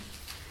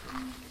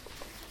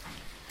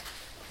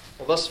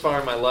thus far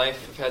in my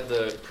life, I've had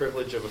the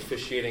privilege of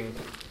officiating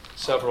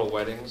several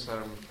weddings.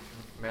 I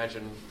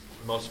imagine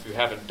most of you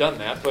haven't done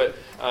that, but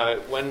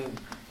when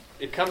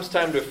it comes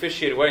time to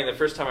officiate a wedding, the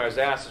first time I was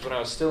asked is when I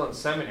was still in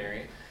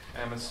seminary.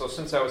 And so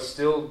since I was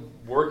still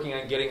working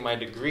on getting my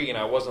degree and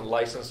I wasn't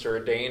licensed or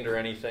ordained or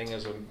anything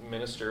as a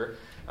minister,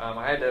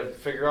 I had to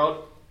figure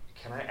out,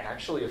 can I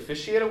actually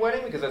officiate a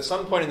wedding? Because at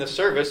some point in the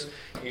service,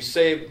 you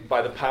say,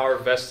 by the power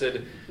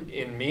vested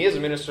in me as a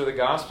minister of the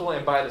gospel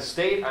and by the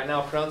state, I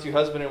now pronounce you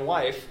husband and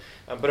wife.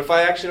 But if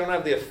I actually don't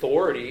have the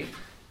authority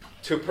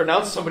to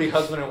pronounce somebody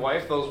husband and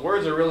wife, those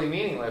words are really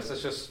meaningless.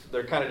 It's just,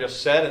 they're kind of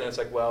just said, and it's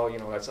like, well,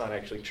 that's not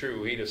actually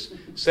true. He just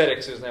said it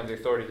because he doesn't have the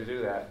authority to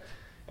do that.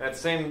 And at the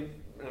same,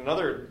 in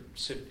another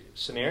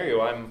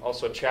scenario, I'm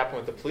also a chaplain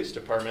with the police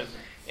department.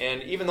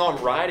 And even though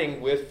I'm riding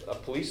with a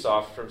police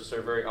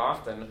officer very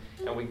often,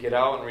 and we get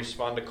out and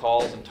respond to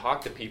calls and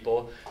talk to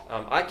people,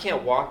 I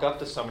can't walk up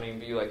to somebody and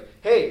be like,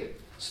 hey,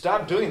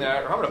 stop doing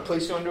that, or I'm going to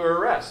place you under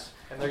arrest.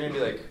 And they're going to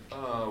be like,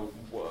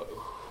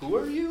 who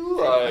are you?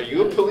 Are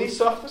you a police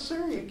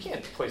officer? You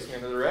can't place me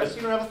under arrest.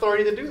 You don't have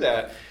authority to do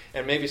that.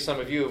 And maybe some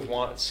of you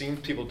have seen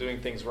people doing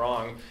things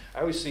wrong.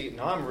 I always see,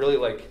 now I'm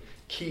really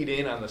keyed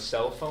in on the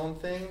cell phone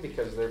thing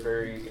because they're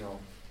very,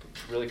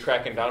 really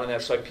cracking down on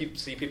that. So I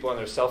see people on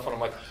their cell phone. I'm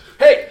like,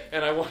 hey!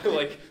 And I want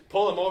to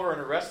pull them over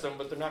and arrest them,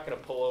 but they're not going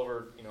to pull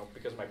over,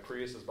 because my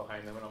Prius is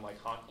behind them, and I'm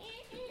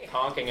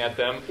honking at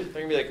them. They're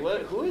going to be like,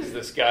 what? Who is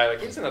this guy?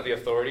 He doesn't have the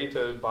authority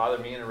to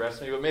bother me and arrest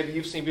me. But maybe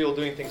you've seen people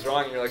doing things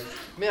wrong, and you're like,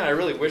 man, I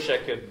really wish I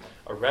could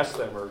arrest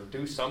them or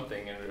do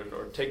something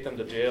or take them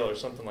to jail or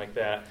something like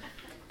that.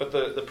 But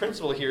the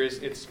principle here is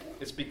it's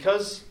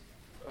because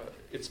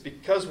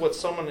what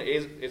someone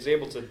is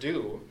able to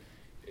do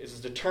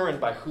is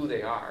determined by who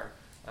they are.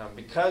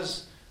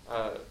 Because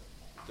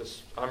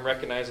I'm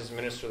recognized as a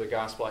minister of the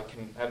gospel, I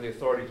can have the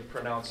authority to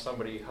pronounce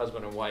somebody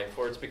husband and wife.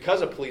 Or it's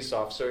because a police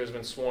officer has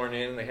been sworn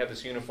in, and they have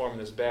this uniform and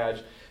this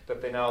badge,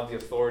 that they now have the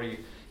authority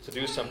to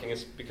do something.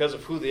 It's because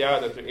of who they are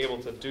that they're able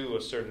to do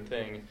a certain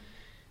thing. And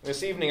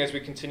this evening, as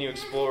we continue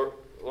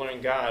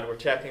exploring God, we're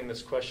tackling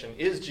this question,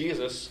 is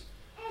Jesus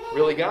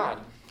really God?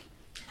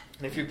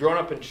 And if you've grown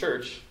up in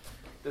church,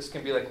 this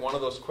can be one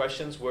of those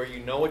questions where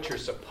you know what you're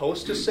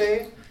supposed to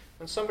say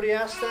when somebody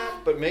asks that,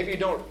 but maybe you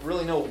don't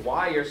really know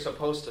why you're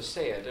supposed to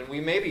say it. And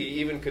we maybe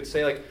even could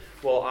say,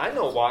 well, I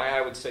know why I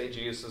would say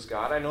Jesus is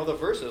God. I know the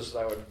verses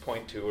I would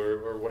point to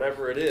or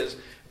whatever it is.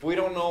 If we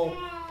don't know,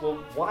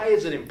 well, why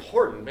is it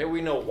important? Maybe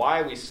we know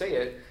why we say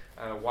it,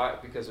 why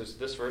because there's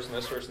this verse and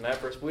that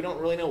verse, but we don't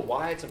really know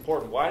why it's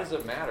important. Why does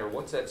it matter?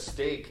 What's at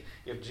stake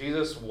if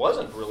Jesus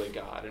wasn't really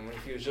God and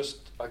if he was just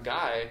a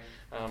guy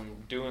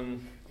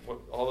doing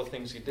all the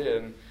things he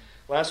did? And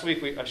last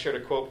week I shared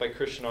a quote by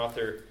Christian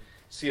author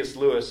C.S.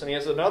 Lewis, and he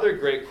has another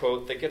great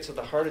quote that gets at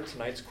the heart of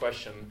tonight's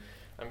question.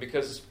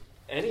 Because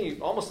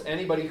almost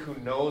anybody who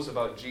knows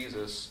about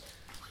Jesus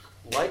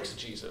likes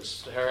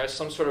Jesus, or has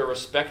some sort of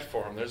respect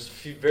for him. There's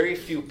very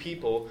few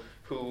people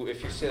who,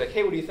 if you say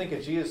hey, what do you think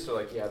of Jesus? They're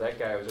like, yeah, that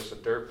guy was just a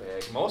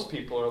dirtbag. Most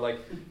people are like,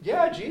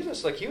 yeah,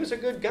 Jesus, he was a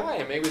good guy,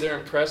 and maybe they're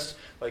impressed,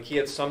 he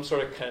had some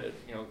sort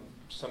of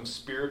some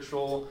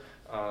spiritual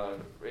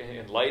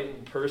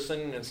enlightened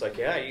person, and it's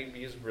yeah,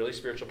 he's a really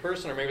spiritual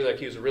person, or maybe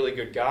he was a really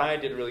good guy,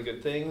 did really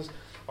good things,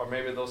 or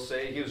maybe they'll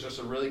say he was just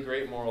a really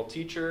great moral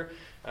teacher.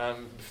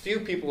 Few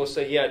people will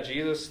say, yeah,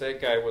 Jesus,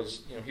 that guy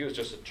was, he was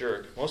just a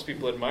jerk. Most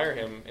people admire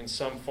him in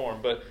some form,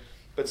 but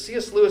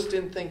C.S. Lewis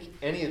didn't think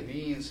any of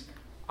these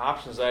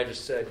options I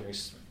just said.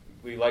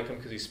 We like him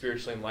because he's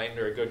spiritually enlightened,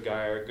 or a good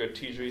guy, or a good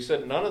teacher. He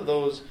said none of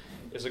those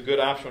is a good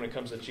option when it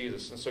comes to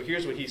Jesus. And so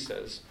here's what he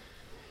says.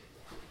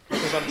 He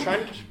says, I'm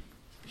trying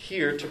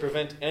here to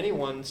prevent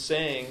anyone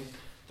saying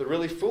the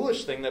really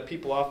foolish thing that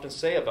people often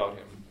say about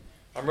him.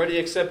 I'm ready to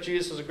accept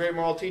Jesus as a great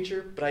moral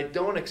teacher, but I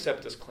don't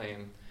accept his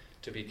claim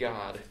to be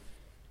God.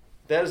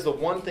 That is the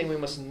one thing we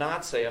must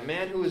not say. A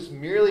man who is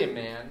merely a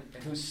man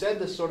and who said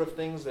the sort of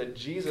things that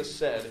Jesus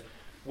said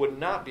would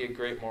not be a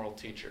great moral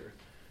teacher.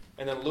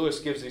 And then Lewis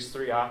gives these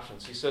three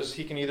options. He says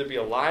he can either be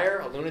a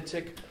liar, a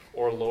lunatic,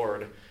 or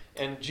Lord.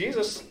 And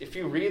Jesus, if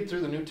you read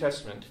through the New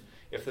Testament,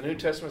 if the New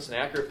Testament's an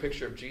accurate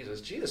picture of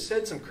Jesus, Jesus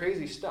said some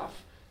crazy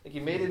stuff.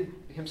 He made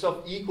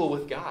himself equal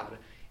with God.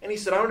 And he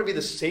said, I want to be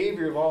the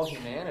Savior of all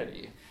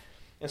humanity.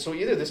 And so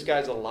either this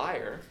guy's a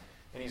liar,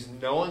 and he's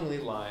knowingly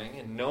lying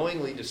and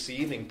knowingly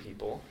deceiving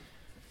people,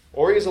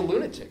 or he's a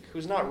lunatic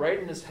who's not right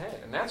in his head.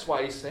 And that's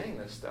why he's saying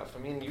this stuff.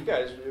 You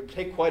guys, it would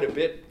take quite a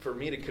bit for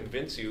me to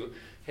convince you,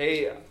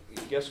 hey,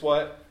 guess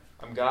what?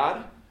 I'm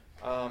God.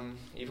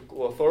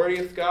 Equal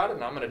authority with God,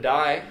 and I'm going to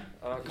die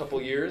a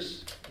couple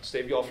years and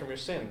save you all from your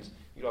sins.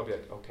 You'd all be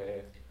like,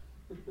 okay,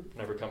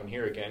 never coming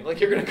here again.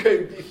 You're going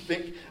to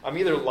think I'm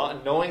either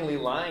knowingly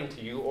lying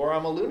to you or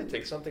I'm a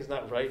lunatic. Something's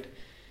not right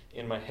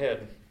in my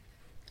head.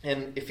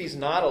 And if he's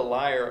not a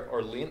liar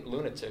or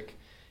lunatic,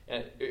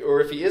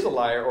 or if he is a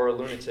liar or a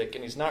lunatic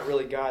and he's not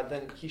really God,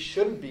 then he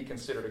shouldn't be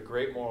considered a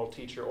great moral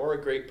teacher or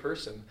a great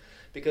person,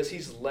 because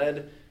he's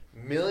led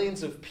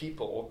millions of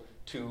people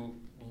to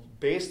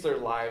base their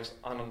lives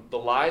on the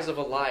lies of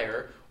a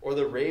liar or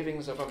the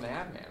ravings of a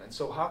madman. And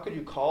so how could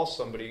you call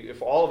somebody,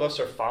 if all of us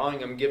are following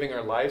him, giving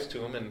our lives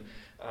to him,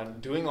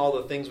 and doing all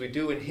the things we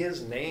do in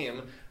his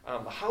name,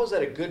 how is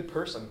that a good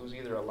person who's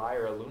either a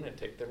liar or a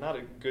lunatic? They're not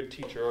a good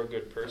teacher or a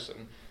good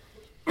person.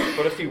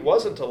 But if he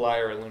wasn't a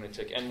liar or a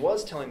lunatic and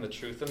was telling the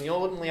truth, then the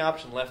only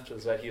option left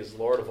is that he is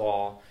Lord of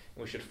all,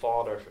 and we should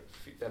fall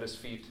at his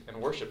feet and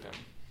worship him.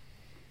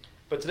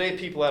 But today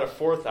people add a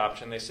fourth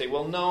option. They say,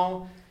 well,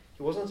 no,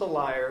 he wasn't a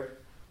liar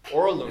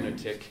or a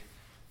lunatic,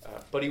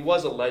 but he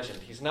was a legend.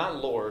 He's not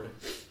Lord,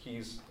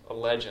 he's a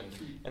legend.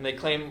 And they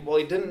claim, well,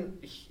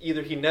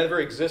 he never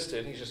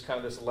existed, he's just kind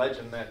of this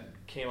legend that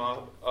came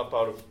up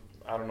out of,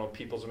 I don't know,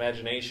 people's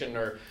imagination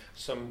or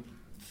some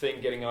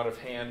thing getting out of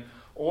hand.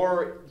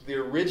 Or the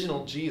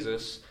original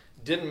Jesus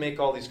didn't make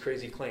all these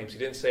crazy claims. He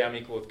didn't say, I'm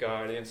equal with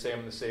God. He didn't say,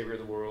 I'm the Savior of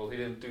the world. He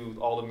didn't do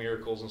all the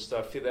miracles and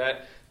stuff. He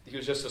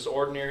was just this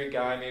ordinary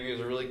guy. Maybe he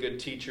was a really good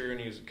teacher, and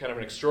he was kind of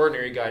an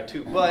extraordinary guy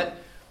too. But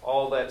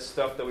all that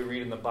stuff that we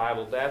read in the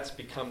Bible, that's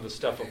become the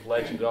stuff of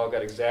legend. It all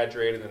got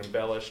exaggerated and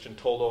embellished and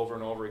told over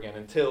and over again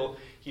until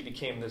he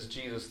became this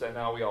Jesus that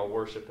now we all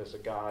worship as a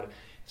God.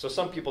 So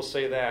some people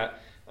say that.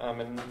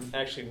 And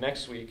actually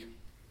next week,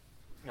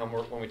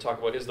 when we talk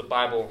about is the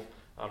Bible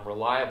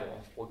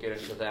reliable, we'll get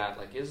into that.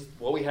 Like, is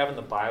what we have in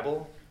the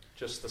Bible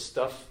just the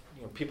stuff,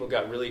 people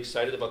got really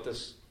excited about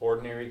this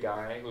ordinary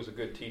guy who was a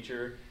good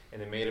teacher,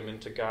 and they made him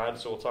into God.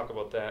 So we'll talk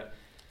about that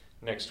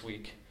next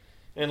week.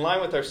 In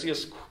line with our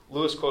C.S.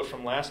 Lewis quote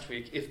from last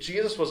week, if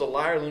Jesus was a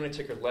liar,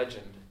 lunatic, or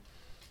legend,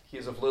 he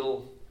is of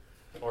little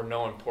or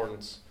no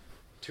importance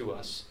to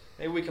us.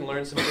 Maybe we can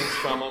learn some things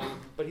from him,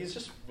 but he's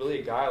just really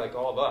a guy like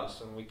all of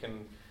us, and we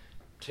can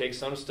take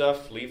some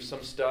stuff, leave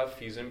some stuff.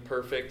 He's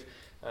imperfect.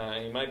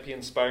 He might be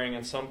inspiring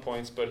at some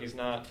points, but he's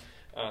not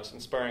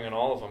inspiring on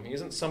all of them. He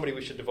isn't somebody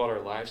we should devote our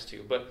lives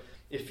to. But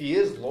if he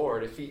is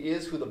Lord, if he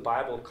is who the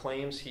Bible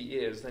claims he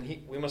is,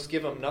 then we must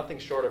give him nothing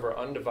short of our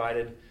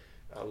undivided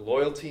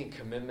loyalty and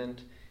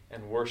commitment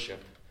and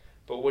worship.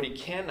 But what he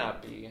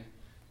cannot be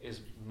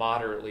is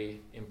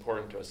moderately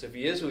important to us. If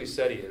he is who he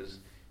said he is,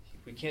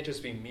 we can't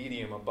just be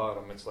medium about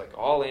him. It's like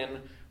all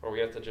in, or we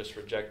have to just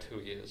reject who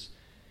he is.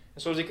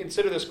 And so as we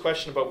consider this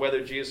question about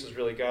whether Jesus is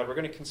really God, we're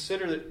going to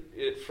consider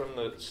it from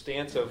the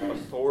stance of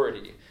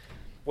authority.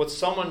 What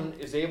someone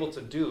is able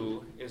to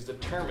do is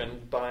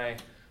determined by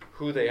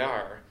who they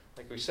are.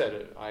 Like we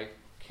said, I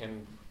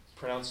can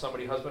pronounce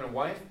somebody husband and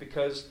wife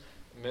because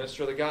a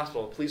minister of the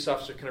gospel. A police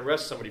officer can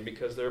arrest somebody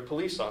because they're a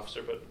police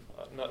officer, but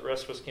the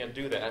rest of us can't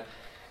do that. And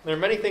there are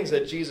many things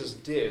that Jesus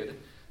did,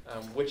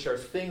 which are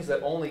things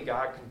that only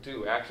God can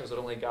do, actions that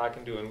only God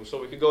can do. And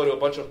so we could go to a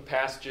bunch of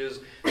passages.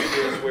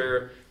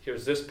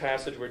 Here's this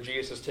passage where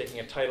Jesus is taking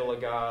a title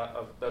of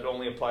God that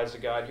only applies to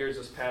God. Here's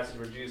this passage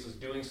where Jesus is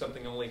doing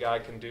something only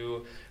God can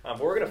do. But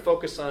we're going to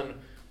focus on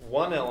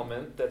one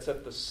element that's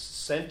at the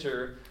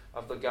center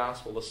of the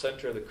gospel, the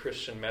center of the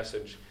Christian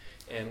message,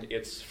 and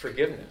it's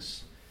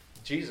forgiveness.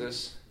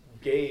 Jesus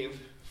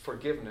gave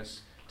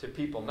forgiveness to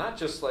people, not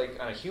just like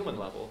on a human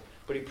level,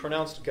 but he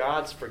pronounced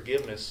God's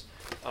forgiveness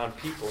on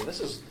people. And this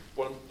is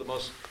one of the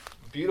most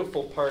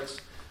beautiful parts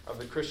of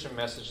the Christian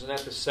message, and at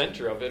the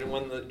center of it. And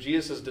when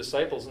Jesus'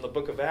 disciples in the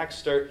book of Acts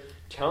start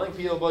telling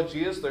people about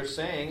Jesus, they're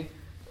saying,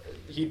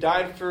 he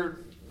died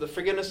for the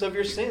forgiveness of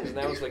your sins. And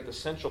that was like the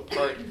central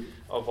part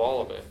of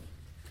all of it.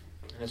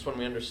 And it's when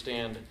we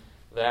understand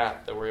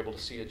that we're able to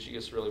see that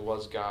Jesus really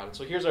was God. And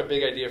so here's our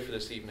big idea for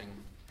this evening.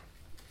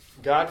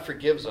 God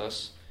forgives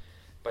us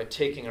by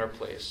taking our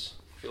place.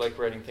 If you like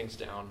writing things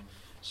down,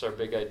 it's our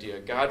big idea.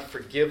 God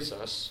forgives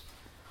us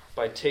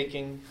by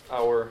taking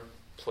our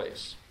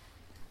place.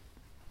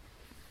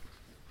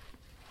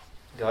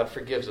 God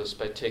forgives us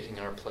by taking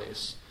our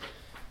place.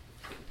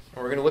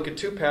 And we're going to look at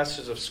two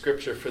passages of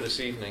Scripture for this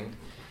evening.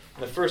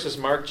 And the first is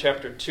Mark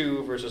chapter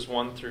 2, verses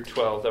 1 through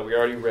 12 that we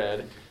already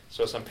read.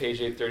 So it's on page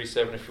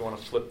 837 if you want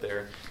to flip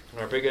there. And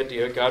our big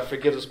idea, God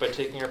forgives us by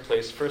taking our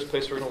place. First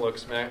place we're going to look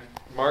is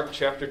Mark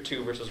chapter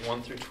 2, verses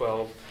 1 through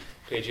 12,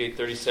 page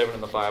 837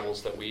 in the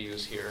Bibles that we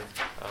use here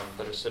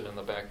that are sitting on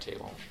the back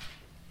table.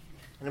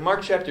 And in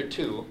Mark chapter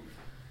 2,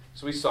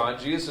 so we saw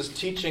Jesus is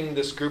teaching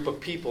this group of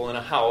people in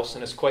a house,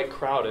 and it's quite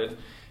crowded.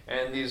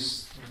 And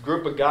these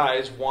group of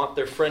guys want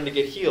their friend to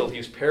get healed.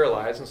 He's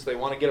paralyzed, and so they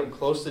want to get him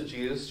close to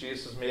Jesus.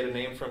 Jesus has made a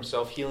name for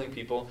himself, healing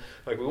people.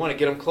 Like, we want to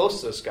get him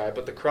close to this guy,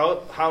 but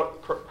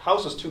the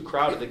house is too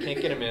crowded. They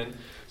can't get him in.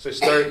 So they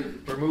start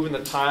removing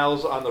the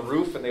tiles on the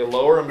roof, and they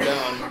lower him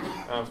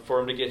down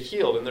for him to get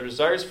healed. And their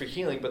desires for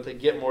healing, but they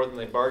get more than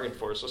they bargained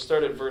for. So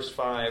start at verse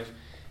 5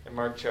 in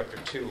Mark chapter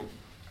 2.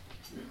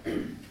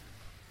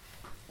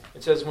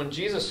 It says, when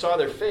Jesus saw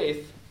their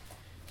faith,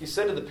 he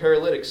said to the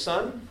paralytic,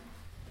 "Son,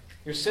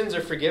 your sins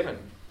are forgiven."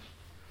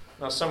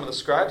 Now some of the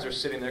scribes are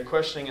sitting there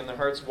questioning in their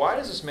hearts, "Why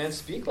does this man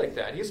speak like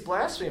that? He is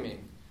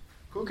blaspheming.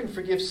 Who can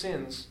forgive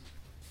sins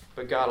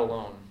but God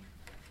alone?"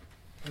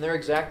 And they're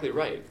exactly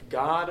right.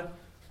 God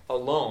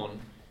alone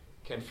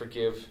can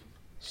forgive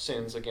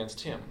sins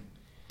against him.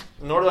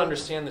 In order to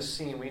understand this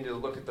scene, we need to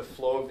look at the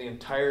flow of the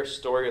entire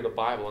story of the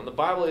Bible. And the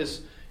Bible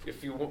is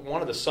if you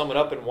wanted to sum it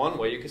up in one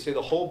way, you could say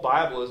the whole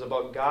Bible is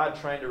about God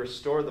trying to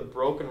restore the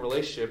broken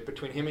relationship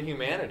between him and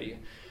humanity.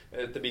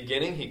 At the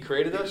beginning, he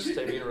created us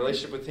to be in a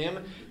relationship with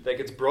him. That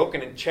gets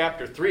broken in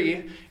chapter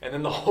 3, and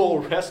then the whole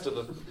rest of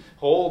the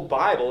whole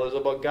Bible is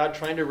about God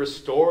trying to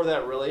restore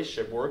that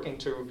relationship, working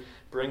to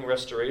bring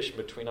restoration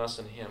between us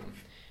and him.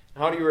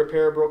 How do you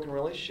repair a broken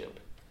relationship?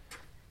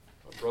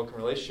 A broken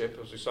relationship,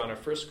 as we saw in our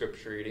first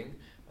scripture reading,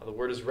 the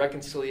word is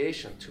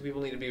reconciliation. Two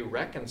people need to be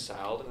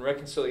reconciled, and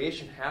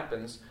reconciliation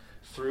happens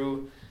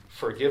through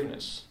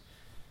forgiveness.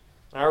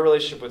 In our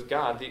relationship with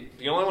God,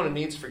 the only one who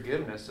needs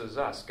forgiveness is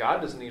us.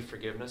 God doesn't need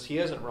forgiveness. He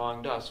hasn't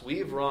wronged us.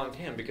 We've wronged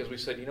him because we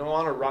said, I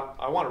want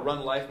to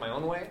run life my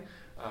own way.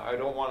 I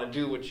don't want to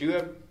do what you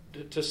have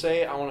to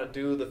say. I want to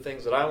do the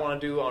things that I want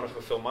to do. I want to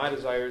fulfill my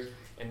desires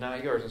and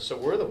not yours. And so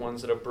we're the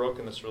ones that have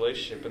broken this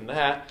relationship. And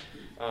that,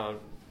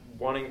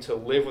 wanting to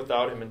live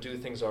without him and do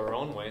things our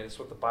own way, that's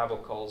what the Bible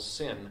calls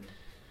sin.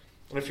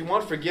 And if you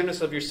want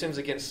forgiveness of your sins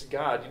against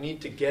God, you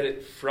need to get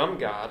it from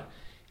God,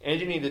 and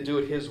you need to do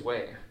it his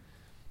way.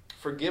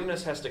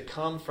 Forgiveness has to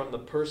come from the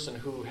person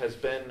who has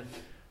been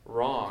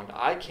wronged.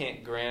 I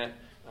can't grant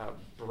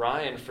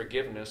Brian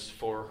forgiveness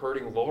for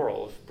hurting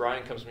Laurel. If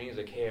Brian comes to me and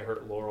he's like, hey, I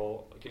hurt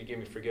Laurel, can you give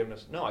me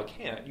forgiveness? No, I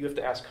can't. You have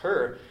to ask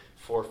her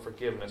for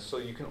forgiveness. So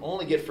you can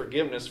only get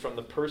forgiveness from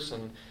the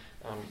person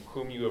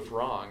whom you have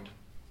wronged.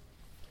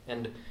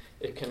 And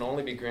it can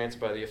only be granted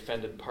by the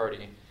offended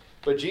party.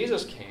 But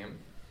Jesus came.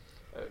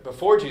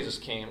 Before Jesus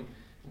came,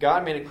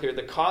 God made it clear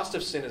the cost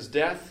of sin is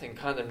death and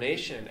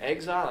condemnation and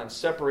exile and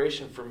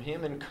separation from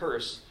him and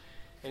curse.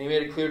 And he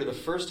made it clear to the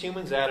first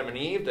humans, Adam and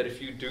Eve, that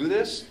if you do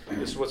this,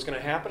 this is what's going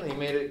to happen. And he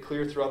made it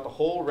clear throughout the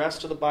whole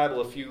rest of the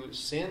Bible, if you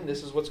sin,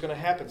 this is what's going to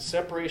happen.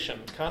 Separation,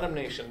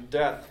 condemnation,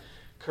 death,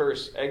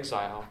 curse,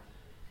 exile.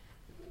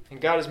 And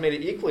God has made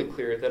it equally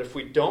clear that if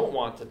we don't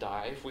want to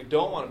die, if we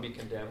don't want to be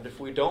condemned, if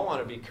we don't want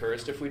to be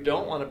cursed, if we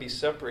don't want to be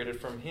separated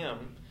from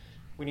him,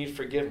 we need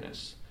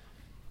forgiveness.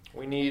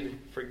 We need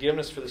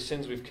forgiveness for the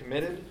sins we've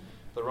committed,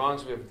 the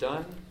wrongs we have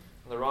done,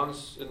 and the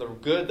wrongs and the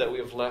good that we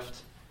have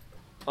left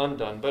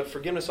undone. But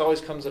forgiveness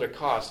always comes at a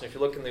cost. And if you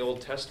look in the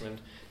Old Testament,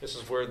 this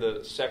is where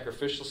the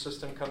sacrificial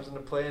system comes into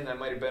play, and that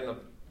might have been a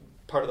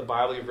part of the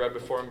Bible you've read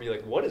before and be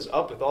like, what is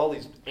up with all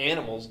these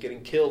animals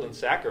getting killed and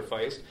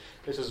sacrificed?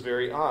 This is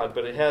very odd.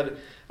 But it had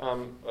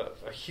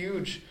a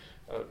huge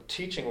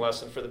teaching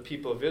lesson for the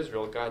people of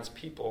Israel, God's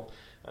people.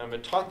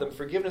 It taught them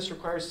forgiveness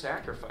requires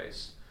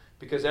sacrifice.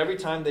 Because every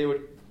time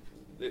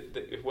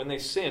when they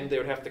sinned, they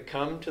would have to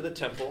come to the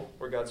temple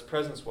where God's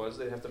presence was.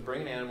 They'd have to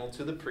bring an animal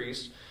to the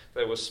priest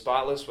that was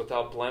spotless,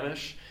 without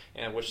blemish,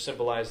 and which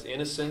symbolized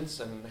innocence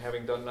and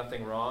having done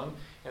nothing wrong.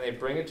 And they'd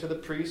bring it to the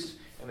priest,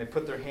 and they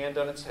put their hand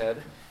on its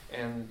head,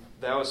 and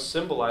that was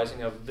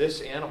symbolizing of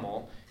this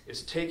animal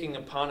is taking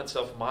upon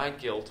itself my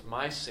guilt,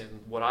 my sin,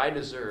 what I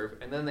deserve,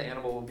 and then the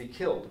animal will be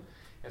killed.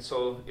 And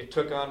so it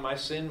took on my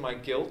sin, my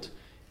guilt,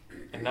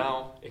 and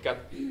now it got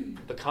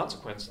the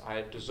consequence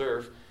I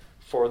deserve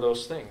for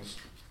those things.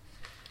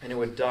 And it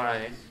would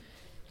die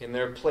in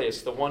their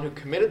place. The one who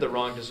committed the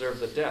wrong deserved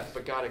the death,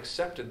 but God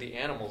accepted the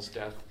animal's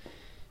death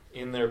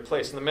in their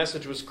place. And the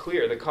message was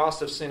clear. The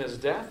cost of sin is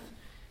death.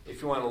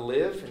 If you want to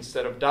live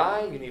instead of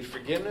die, you need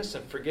forgiveness,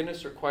 and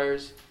forgiveness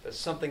requires that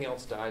something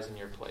else dies in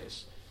your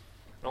place.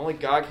 And only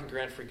God can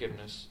grant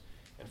forgiveness,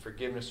 and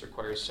forgiveness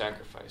requires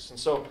sacrifice. And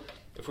so,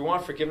 if we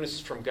want forgiveness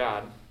from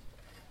God,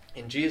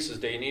 in Jesus'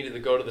 day, you needed to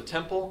go to the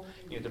temple,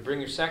 you needed to bring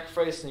your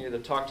sacrifice, and you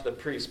needed to talk to the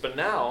priest. But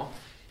now,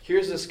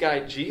 here's this guy,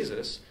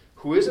 Jesus,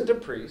 who isn't a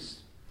priest,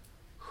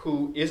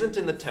 who isn't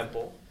in the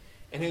temple,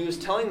 and who is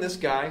telling this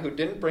guy who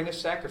didn't bring a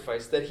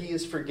sacrifice that he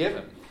is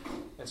forgiven.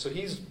 And so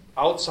he's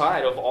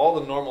outside of all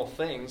the normal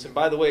things. And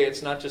by the way,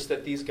 it's not just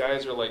that these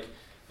guys are like,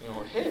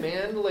 hey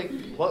man, like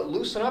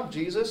loosen up,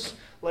 Jesus.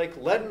 Like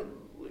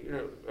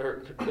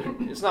or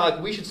it's not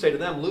like we should say to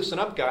them, loosen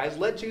up, guys.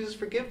 Let Jesus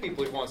forgive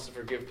people if he wants to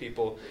forgive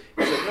people.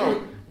 It's like,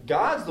 no,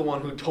 God's the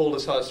one who told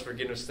us how this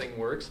forgiveness thing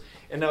works.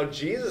 And now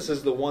Jesus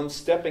is the one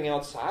stepping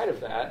outside of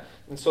that.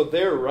 And so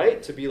they're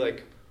right to be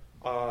like,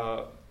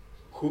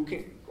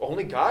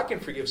 only God can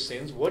forgive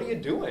sins. What are you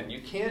doing? You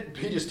can't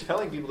be just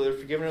telling people they're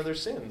forgiven of their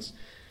sins.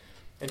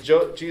 And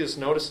Jesus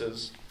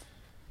notices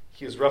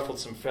he has ruffled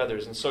some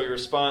feathers. And so he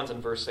responds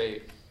in verse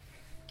 8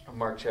 of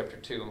Mark chapter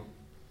 2.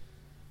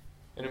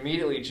 And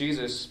immediately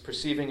Jesus,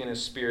 perceiving in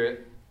his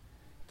spirit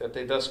that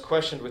they thus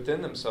questioned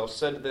within themselves,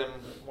 said to them,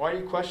 why do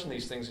you question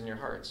these things in your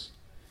hearts?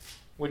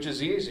 Which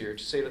is easier,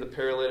 to say to the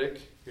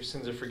paralytic, your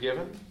sins are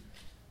forgiven?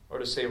 Or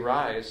to say,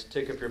 rise,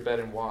 take up your bed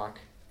and walk?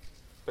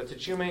 But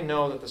that you may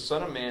know that the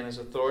Son of Man has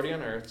authority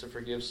on earth to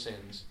forgive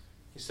sins.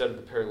 He said to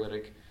the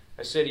paralytic,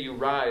 I say to you,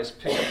 rise,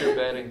 pick up your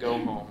bed and go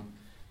home.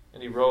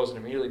 And he rose and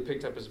immediately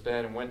picked up his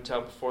bed and went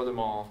out before them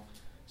all,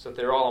 so that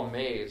they were all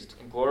amazed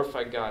and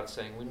glorified God,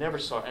 saying, we never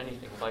saw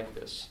anything like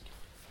this.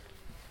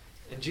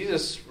 And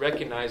Jesus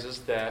recognizes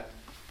that,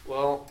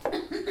 well,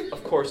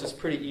 of course, it's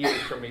pretty easy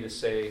for me to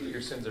say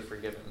your sins are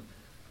forgiven.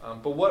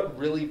 But what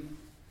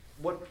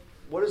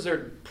is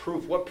there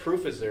proof? What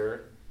proof is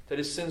there that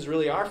his sins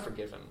really are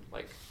forgiven?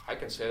 Like, I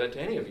can say that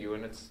to any of you,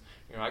 and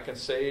I can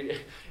say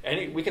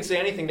we can say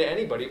anything to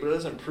anybody, but it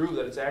doesn't prove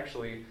that it's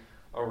actually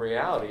a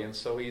reality. And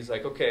so he's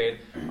like, okay,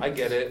 I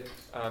get it.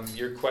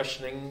 You're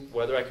questioning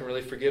whether I can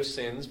really forgive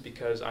sins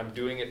because I'm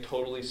doing it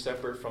totally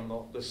separate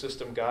from the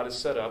system God has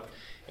set up.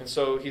 And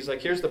so he's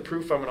like, here's the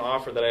proof I'm going to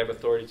offer that I have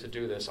authority to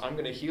do this. I'm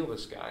going to heal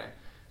this guy.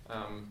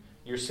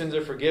 Your sins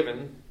are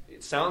forgiven.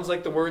 It sounds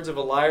like the words of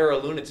a liar or a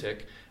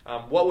lunatic.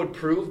 What would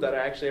prove that I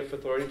actually have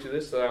authority to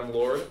this, that I'm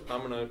Lord?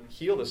 I'm going to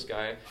heal this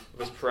guy of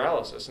his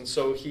paralysis. And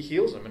so he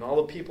heals him, and all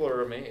the people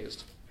are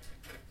amazed.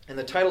 And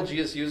the title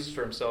Jesus uses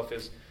for himself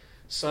is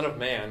Son of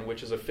Man,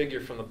 which is a figure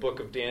from the book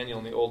of Daniel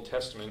in the Old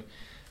Testament.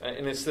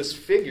 And it's this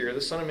figure,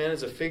 the Son of Man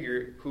is a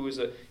figure who is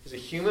a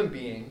human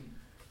being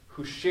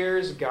who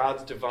shares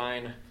God's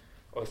divine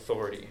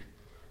authority.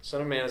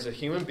 Son of Man is a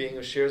human being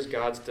who shares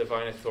God's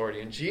divine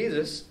authority. And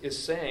Jesus is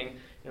saying,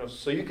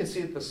 so you can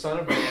see that the Son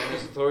of Man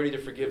has authority to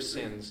forgive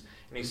sins.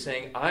 And he's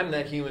saying, I'm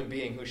that human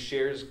being who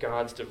shares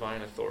God's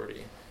divine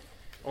authority.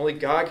 Only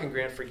God can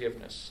grant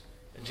forgiveness.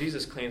 And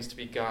Jesus claims to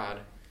be God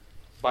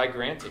by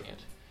granting it.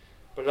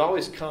 But it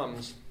always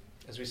comes,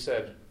 as we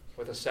said,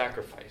 with a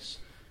sacrifice.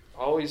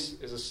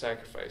 Always is a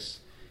sacrifice.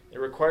 It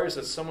requires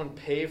that someone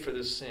pay for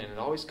this sin. It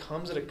always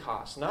comes at a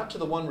cost. Not to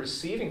the one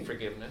receiving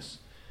forgiveness,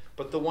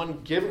 but the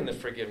one giving the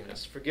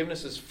forgiveness.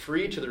 Forgiveness is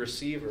free to the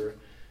receiver,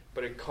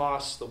 but it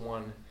costs the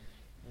one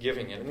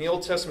giving it. In the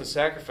Old Testament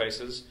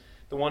sacrifices,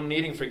 the one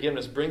needing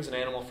forgiveness brings an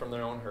animal from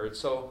their own herd.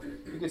 So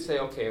you could say,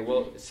 okay,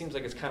 well, it seems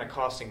like it's kind of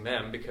costing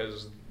them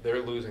because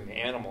they're losing the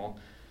animal.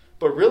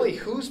 But really,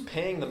 who's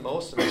paying the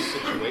most in this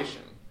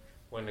situation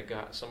when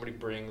somebody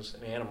brings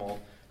an animal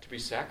to be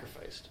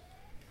sacrificed?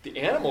 The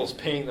animal's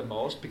paying the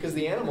most because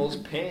the animal's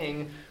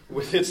paying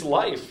with its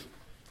life.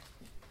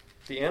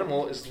 The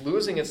animal is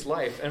losing its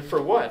life. And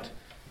for what?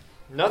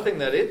 Nothing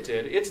that it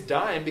did. It's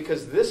dying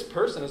because this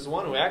person is the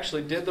one who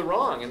actually did the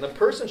wrong. And the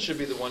person should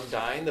be the one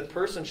dying. The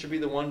person should be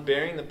the one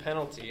bearing the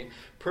penalty.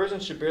 The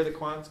person should bear the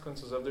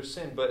consequences of their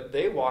sin. But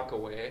they walk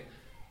away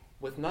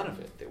with none of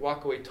it. They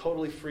walk away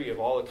totally free of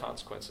all the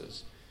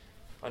consequences.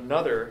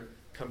 Another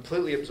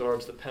completely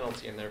absorbs the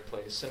penalty in their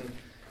place. And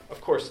of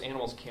course,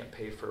 animals can't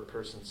pay for a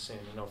person's sin.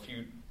 If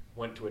you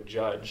went to a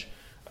judge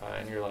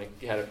and you're like,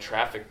 you had a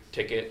traffic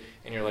ticket,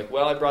 and you're like,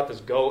 well, I brought this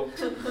goat,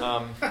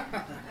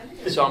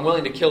 so I'm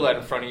willing to kill that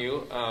in front of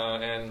you,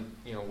 and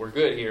we're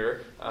good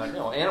here.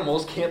 No,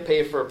 animals can't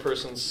pay for a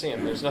person's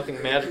sin. There's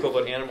nothing magical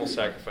about animal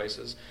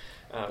sacrifices.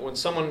 When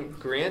someone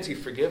grants you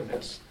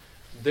forgiveness,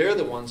 they're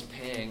the ones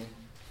paying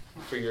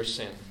for your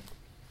sin.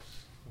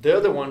 They're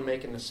the one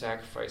making the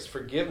sacrifice.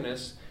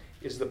 Forgiveness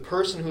is the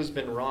person who's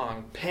been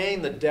wronged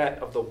paying the debt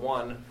of the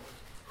one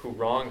who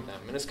wronged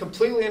them. And it's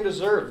completely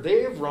undeserved.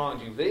 They have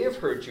wronged you. They have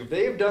hurt you.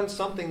 They have done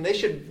something. They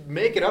should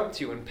make it up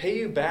to you and pay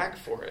you back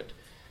for it.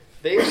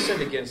 They have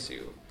sinned against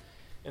you.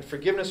 And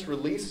forgiveness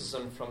releases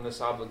them from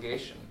this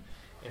obligation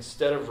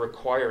instead of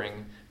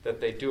requiring that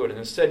they do it. And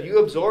instead, you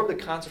absorb the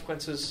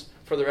consequences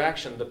for their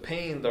action, the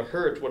pain, the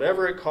hurt,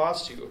 whatever it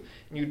costs you,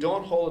 and you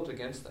don't hold it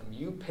against them.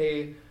 You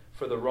pay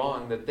for the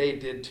wrong that they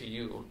did to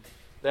you.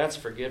 That's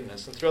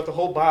forgiveness. And throughout the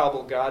whole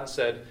Bible, God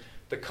said,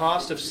 the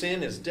cost of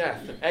sin is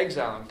death and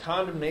exile and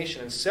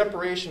condemnation and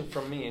separation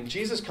from me. And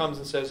Jesus comes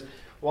and says,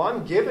 well,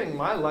 I'm giving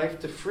my life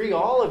to free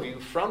all of you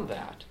from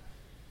that.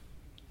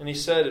 And he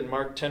said in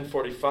Mark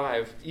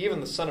 10:45,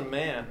 even the Son of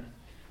Man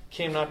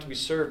came not to be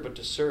served, but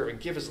to serve and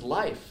give his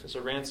life as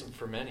a ransom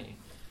for many.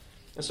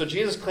 And so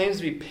Jesus claims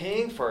to be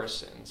paying for our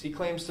sins. He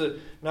claims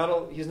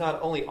he's not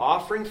only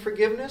offering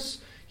forgiveness,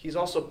 he's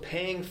also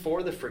paying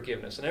for the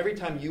forgiveness. And every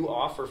time you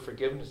offer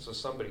forgiveness to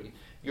somebody,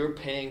 you're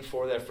paying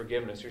for that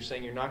forgiveness. You're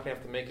saying, you're not going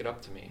to have to make it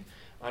up to me.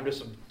 I'm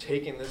just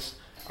taking this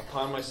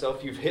upon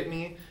myself. You've hit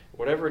me,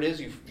 whatever it is,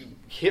 you've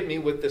hit me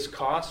with this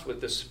cost, with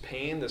this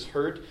pain, this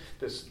hurt,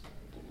 this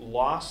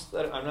loss.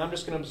 I'm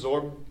just going to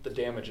absorb the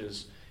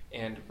damages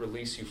and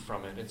release you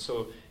from it. And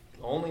so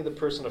only the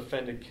person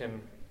offended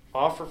can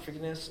offer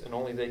forgiveness, and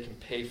only they can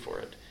pay for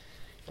it.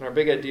 And our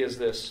big idea is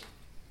this,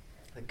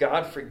 that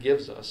God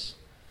forgives us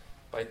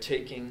by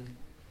taking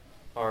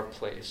our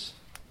place.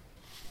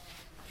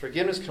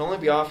 Forgiveness can only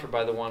be offered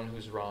by the one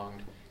who's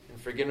wronged,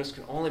 and forgiveness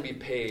can only be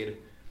paid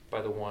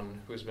by the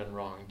one who's been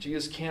wronged.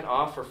 Jesus can't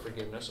offer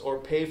forgiveness or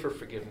pay for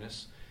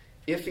forgiveness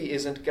if he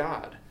isn't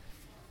God.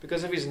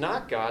 Because if he's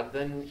not God,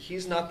 then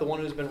he's not the one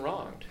who's been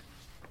wronged.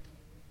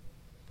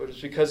 But it's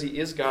because he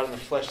is God in the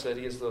flesh that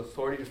he has the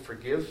authority to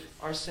forgive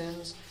our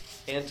sins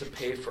and to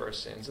pay for our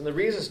sins. And the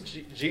reason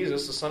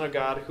Jesus, the Son of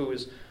God, who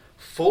is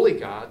fully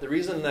God, the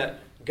reason that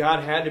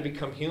God had to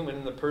become human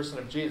in the person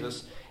of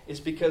Jesus is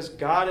because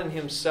God in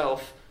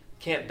himself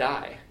can't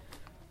die.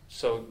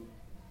 So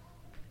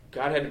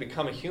God had to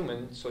become a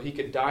human so he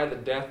could die the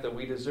death that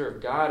we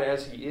deserve. God,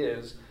 as he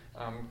is,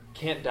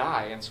 can't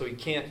die, and so he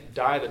can't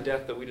die the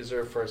death that we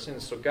deserve for our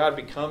sins. So God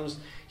becomes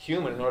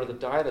human in order to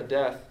die the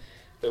death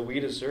that we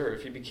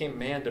deserve. He became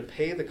man to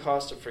pay the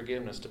cost of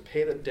forgiveness, to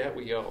pay the debt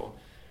we owe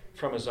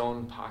from his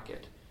own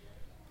pocket.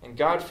 And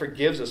God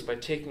forgives us by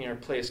taking our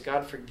place.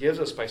 God forgives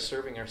us by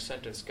serving our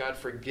sentence. God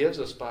forgives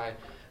us by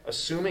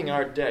assuming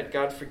our debt.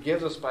 God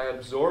forgives us by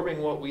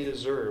absorbing what we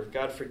deserve.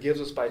 God forgives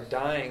us by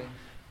dying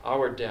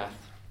our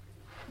death.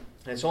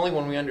 And it's only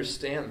when we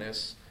understand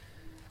this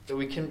that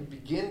we can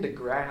begin to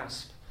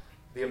grasp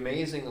the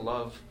amazing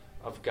love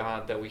of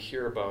God that we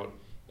hear about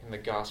in the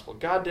gospel.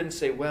 God didn't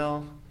say,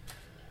 well,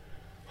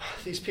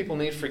 these people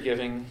need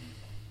forgiving,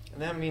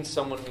 and that means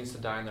someone needs to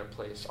die in their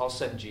place. I'll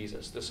send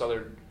Jesus, this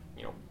other,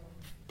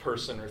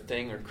 person or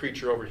thing or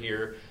creature over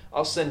here.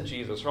 I'll send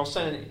Jesus, or I'll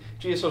send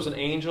Jesus was an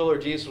angel, or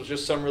Jesus was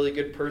just some really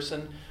good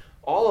person.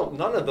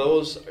 None of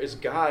those is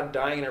God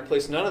dying in our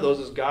place. None of those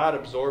is God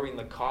absorbing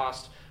the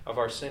cost of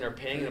our sin or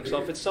paying it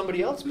himself. It's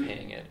somebody else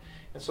paying it.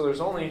 And so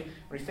there's only,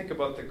 when you think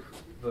about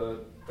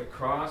the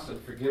cross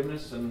and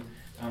forgiveness and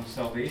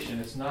salvation,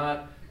 it's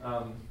not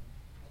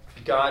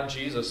God,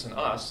 Jesus, and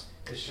us.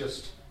 It's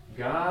just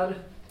God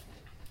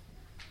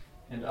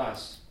and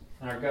us.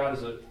 And our God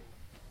is a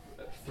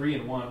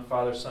 3-in-1,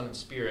 Father, Son, and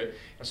Spirit.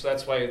 And so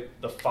that's why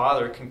the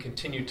Father can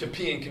continue to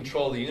be in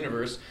control of the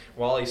universe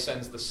while he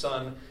sends the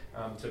Son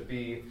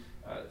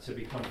to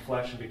become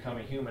flesh and become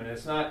a human. And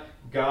it's not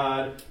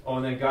God,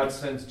 and then God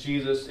sends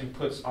Jesus and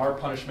puts our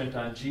punishment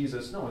on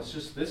Jesus. No, it's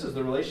just, this is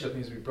the relationship that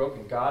needs to be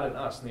broken, God and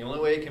us. And the only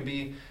way it can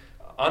be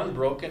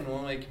unbroken, the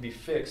only way it can be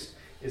fixed,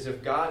 is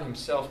if God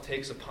himself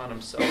takes upon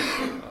himself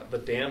the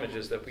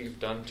damages that we've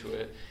done to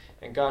it,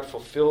 and God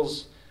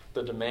fulfills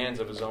the demands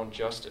of his own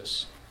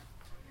justice.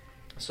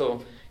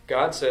 So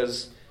God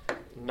says,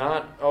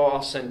 not,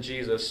 I'll send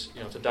Jesus,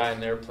 to die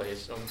in their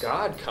place. No,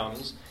 God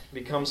comes,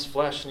 becomes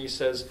flesh, and he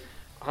says,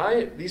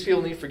 these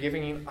people need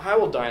forgiving. I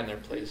will die in their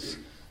place.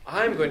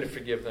 I'm going to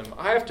forgive them.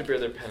 I have to bear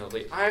their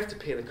penalty. I have to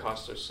pay the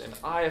cost of their sin.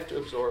 I have to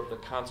absorb the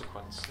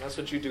consequence. And that's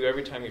what you do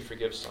every time you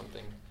forgive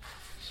something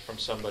from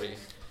somebody.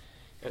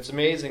 And it's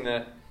amazing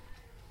that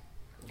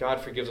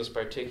God forgives us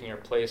by taking our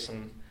place.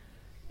 And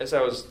as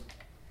I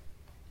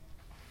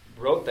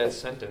wrote that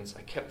sentence,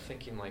 I kept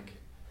thinking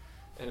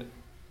and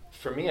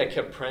for me, I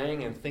kept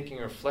praying and thinking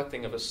and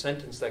reflecting of a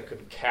sentence that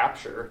could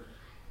capture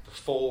the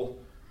full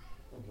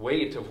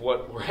weight of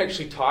what we're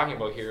actually talking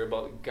about here,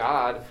 about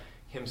God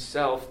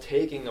himself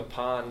taking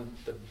upon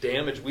the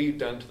damage we've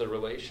done to the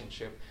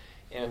relationship.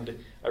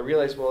 And I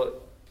realized,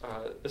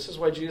 this is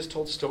why Jesus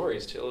told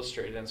stories to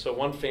illustrate it. And so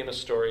one famous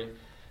story,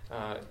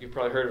 you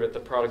probably heard of it, the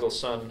prodigal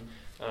son.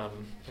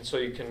 And so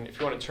you can, if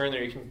you want to turn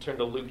there, you can turn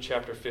to Luke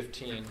chapter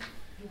 15,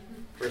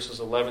 verses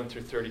 11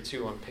 through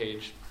 32 on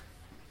page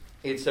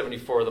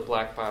 874 of the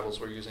black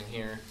Bibles we're using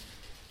here.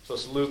 So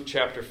it's Luke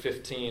chapter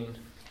 15,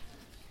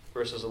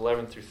 verses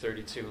 11 through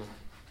 32.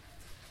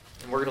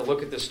 And we're going to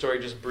look at this story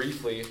just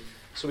briefly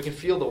so we can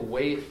feel the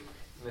weight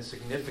and the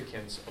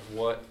significance of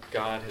what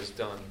God has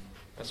done.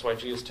 That's why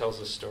Jesus tells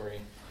this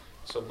story.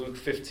 So Luke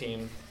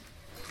 15,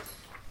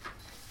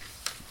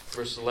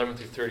 verses 11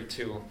 through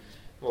 32.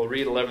 We'll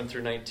read 11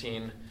 through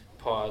 19,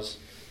 pause,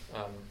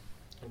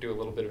 and do a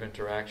little bit of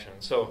interaction.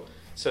 So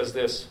it says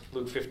this,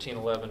 Luke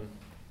 15:11.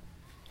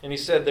 And he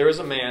said, there was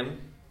a man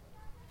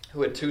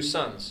who had 2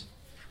 sons.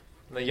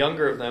 And the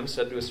younger of them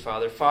said to his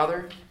father,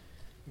 Father,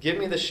 give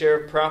me the share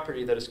of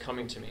property that is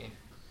coming to me.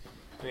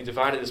 And he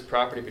divided his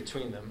property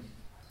between them.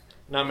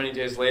 Not many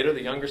days later,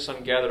 the younger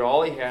son gathered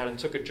all he had and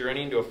took a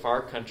journey into a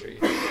far country.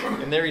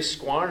 And there he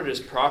squandered his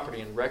property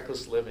in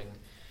reckless living.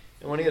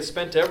 And when he had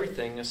spent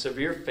everything, a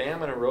severe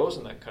famine arose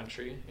in that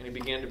country, and he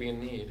began to be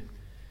in need.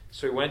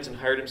 So he went and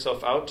hired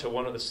himself out to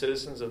one of the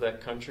citizens of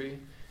that country,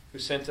 who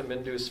sent him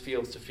into his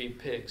fields to feed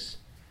pigs.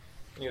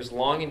 And he was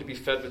longing to be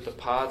fed with the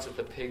pods that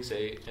the pigs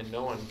ate, and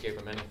no one gave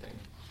him anything.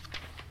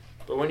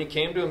 But when he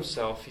came to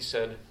himself, he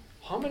said,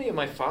 How many of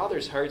my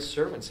father's hired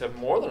servants have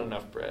more than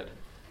enough bread,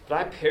 but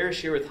I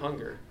perish here with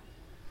hunger?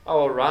 I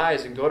will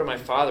arise and go to my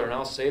father, and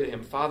I'll say to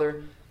him,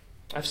 Father,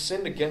 I've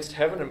sinned against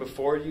heaven and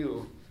before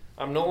you.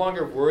 I'm no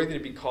longer worthy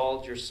to be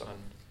called your son.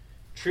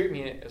 Treat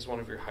me as one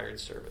of your hired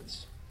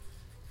servants.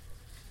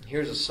 And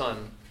here's a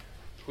son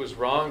who has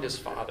wronged his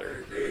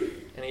father,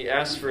 and he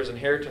asks for his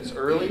inheritance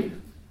early.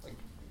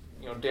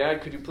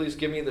 Dad, could you please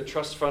give me the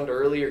trust fund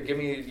early, or give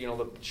me,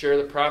 the share of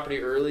the property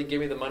early, give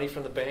me the money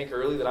from the bank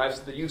early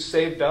that you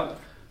saved up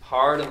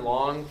hard and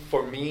long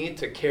for me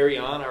to carry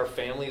on our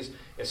family's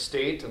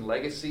estate and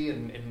legacy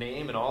and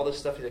name and all this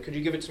stuff. He said, could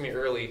you give it to me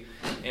early?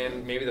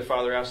 And maybe the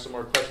father asked some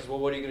more questions. Well,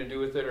 what are you going to do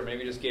with it? Or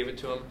maybe just gave it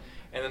to him.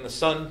 And then the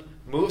son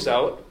moves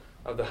out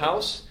of the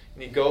house,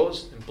 and he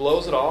goes and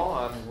blows it all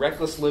on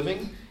reckless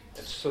living,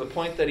 to the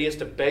point that he has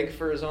to beg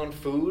for his own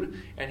food,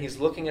 and he's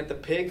looking at the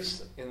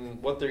pigs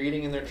and what they're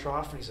eating in their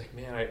trough, and he's like,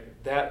 man, I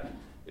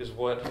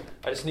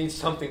just need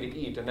something to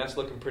eat, and that's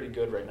looking pretty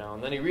good right now.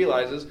 And then he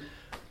realizes,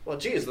 well,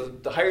 geez,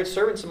 the hired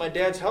servants in my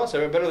dad's house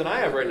have it better than I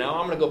have right now.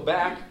 I'm going to go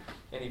back,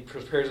 and he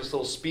prepares this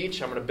little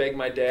speech. I'm going to beg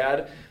my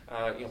dad,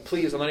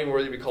 please, I'm not even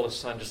worthy to be called a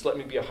son. Just let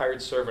me be a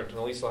hired servant, and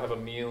at least I'll have a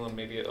meal and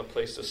maybe a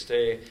place to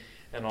stay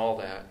and all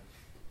that.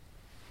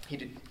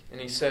 And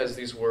he says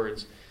these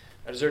words,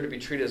 I deserve to be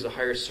treated as a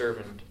hired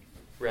servant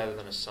rather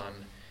than a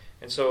son.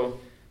 And so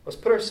let's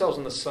put ourselves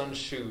in the son's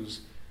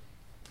shoes.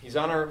 He's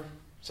got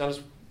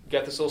this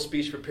little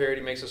speech prepared.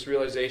 He makes this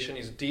realization.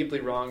 He's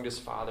deeply wronged his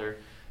father.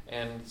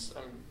 And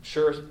I'm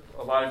sure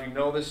a lot of you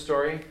know this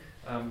story.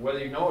 Whether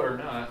you know it or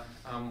not,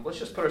 let's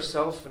just put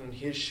ourselves in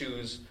his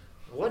shoes.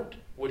 What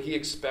would he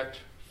expect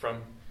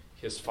from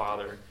his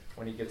father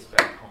when he gets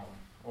back home?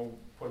 We'll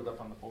put it up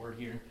on the board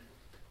here.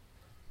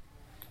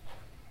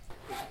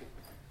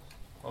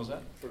 What was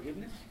that?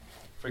 Forgiveness?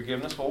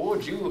 Forgiveness. Well, what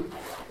would you,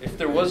 if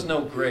there was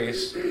no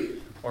grace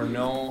or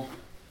no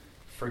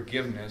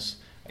forgiveness,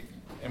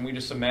 and we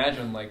just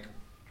imagine like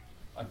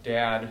a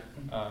dad,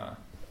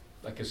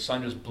 like his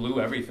son just blew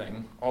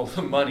everything, all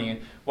the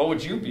money, what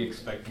would you be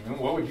expecting? And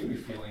what would you be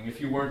feeling if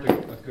you weren't a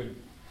good,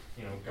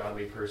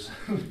 godly person?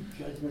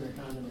 Judgment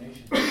or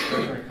condemnation.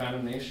 Judgment or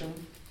condemnation?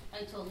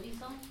 I told you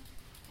so.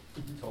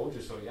 Told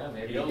you so, yeah.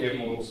 Maybe you gave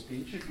him a little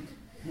speech.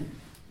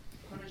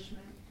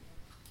 Punishment.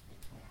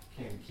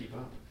 Can't even keep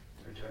up.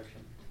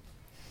 Rejection.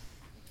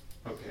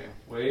 Okay,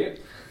 wait.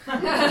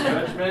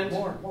 Judgment.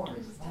 More.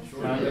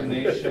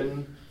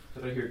 Condemnation.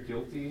 Did I hear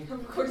guilty?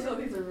 Of course, all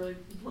these are really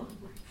long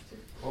words too.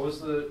 What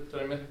was the,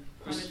 did I miss?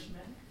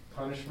 Punishment.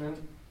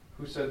 Punishment?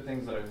 Who said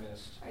things that I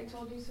missed? I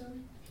told you so.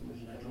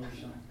 I told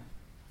you so.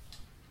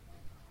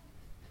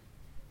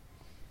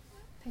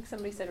 I think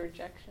somebody said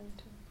rejection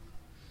too.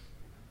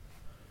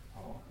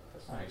 Oh,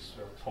 that's nice.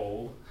 Or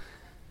told.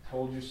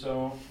 Told you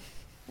so.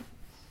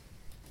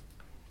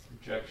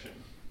 Rejection.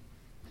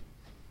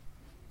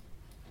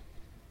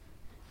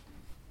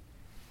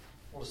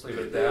 We'll just leave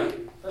it at that.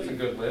 That's a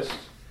good list.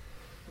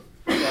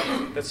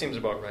 That seems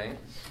about right.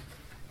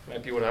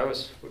 Might be what I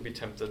would be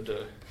tempted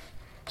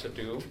to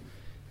do.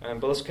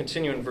 But let's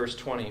continue in verse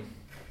 20.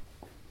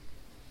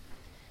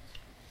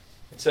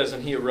 It says,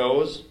 "And he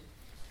arose,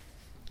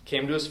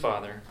 came to his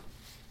father,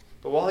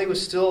 but while he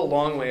was still a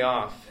long way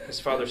off, his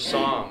father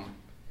saw him,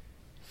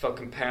 felt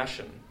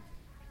compassion,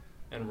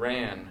 and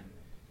ran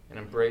and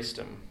embraced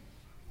him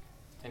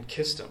and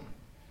kissed him.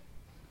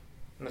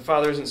 And the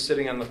father isn't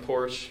sitting on the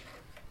porch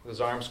with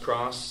his arms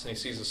crossed, and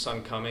he sees the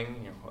son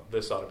coming.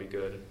 This ought to be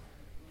good.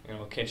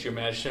 Can't you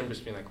imagine him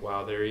just being like,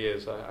 wow, there he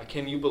is.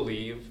 Can you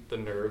believe the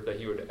nerve that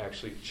he would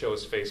actually show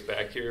his face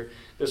back here?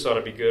 This ought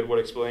to be good. What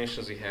explanation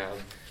does he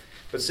have?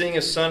 But seeing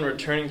his son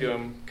returning to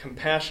him,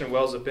 compassion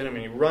wells up in him,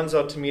 and he runs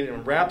out to meet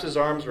him, wraps his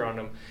arms around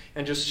him,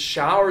 and just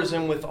showers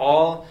him with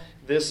all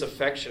this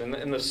affection.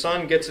 And the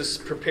son gets his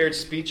prepared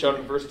speech out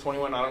in verse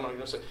 21. I don't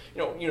know.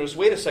 Just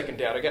wait a second,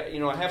 Dad.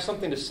 I have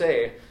something to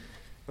say.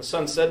 The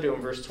son said to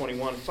him, verse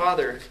 21,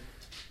 "Father,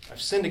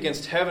 I've sinned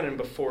against heaven and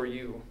before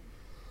you,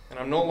 and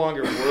I'm no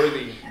longer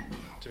worthy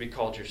to be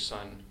called your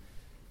son."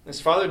 And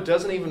his father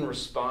doesn't even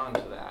respond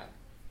to that.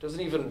 Doesn't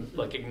even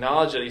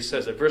acknowledge that he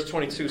says it. Verse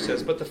 22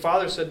 says, "But the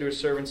father said to his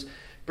servants,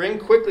 'Bring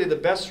quickly the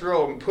best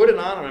robe and put it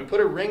on him, and put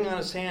a ring on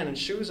his hand and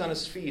shoes on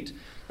his feet.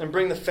 Then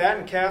bring the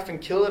fattened calf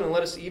and kill it, and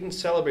let us eat and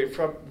celebrate.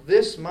 For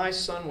this my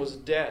son was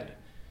dead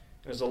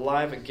and is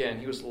alive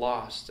again. He was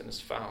lost and is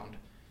found.'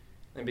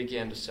 And they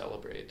began to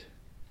celebrate."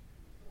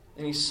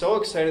 And he's so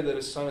excited that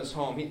his son is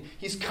home.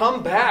 He's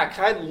come back.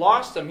 I had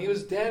lost him. He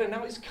was dead, and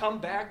now he's come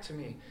back to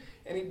me.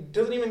 And he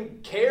doesn't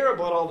even care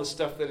about all the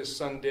stuff that his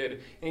son did.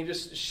 And he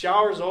just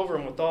showers over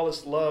him with all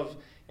this love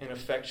and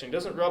affection. He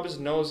doesn't rub his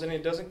nose in it.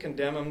 He doesn't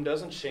condemn him.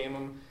 Doesn't shame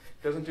him.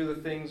 Doesn't do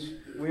the things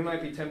we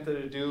might be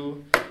tempted to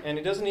do. And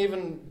he doesn't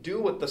even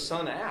do what the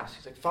son asks.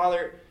 He's like,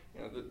 "Father,"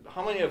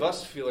 how many of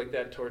us feel like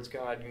that towards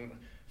God?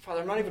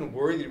 "Father, I'm not even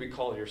worthy to be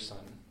called your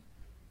son.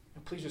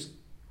 Please just,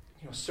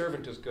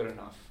 servant is good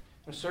enough."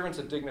 Servant's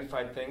a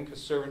dignified thing,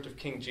 because servant of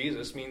King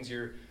Jesus means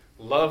you're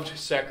loved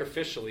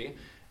sacrificially.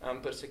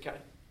 But it's like,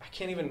 I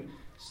can't even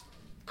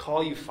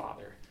call you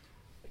Father.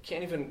 I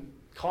can't even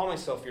call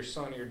myself your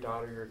son or your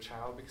daughter or your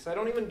child, because I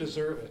don't even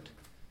deserve it.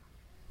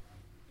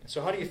 And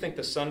so how do you think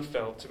the son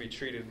felt to be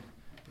treated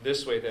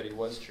this way that he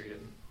was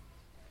treated?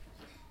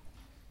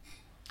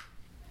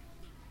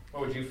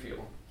 What would you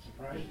feel?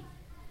 Surprised?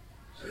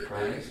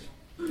 Surprised?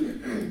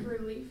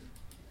 Relief.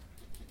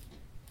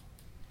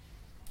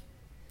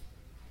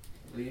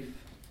 Relief?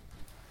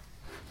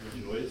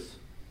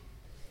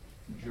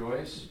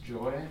 Rejoice?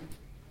 Joy?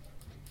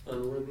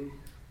 Unworthy?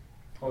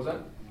 What was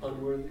that?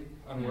 Unworthy?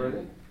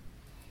 Unworthy?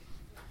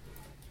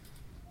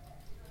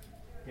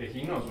 Yeah,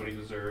 he knows what he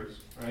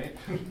deserves, right?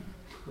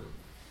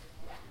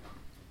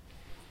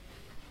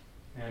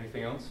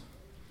 Anything else?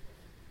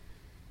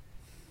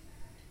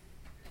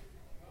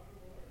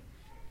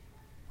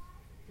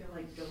 I feel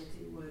like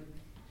guilty would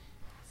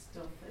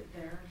still fit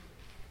there.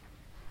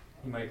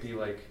 He might be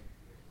like,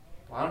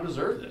 "Well, I don't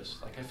deserve this.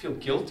 I feel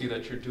guilty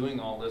that you're doing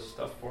all this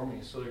stuff for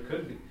me." So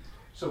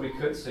we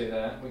could say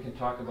that. We can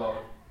talk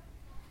about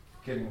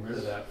getting rid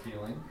of that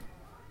feeling.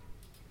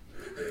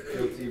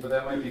 Guilty, but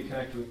that might be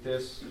connected with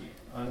this,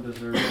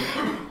 undeserving.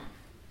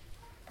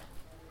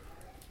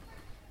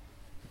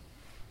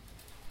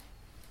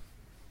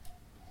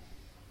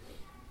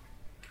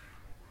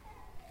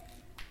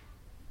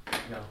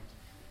 Yeah.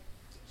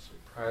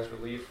 Surprise,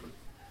 relief,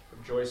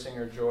 rejoicing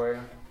or joy,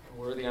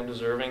 worthy,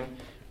 undeserving.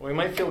 We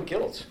might feel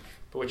guilt,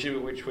 but which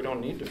we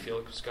don't need to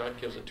feel, because God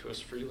gives it to us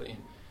freely.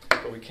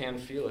 But we can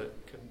feel it.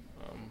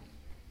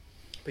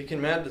 But you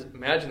can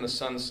imagine the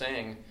son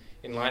saying,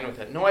 in line with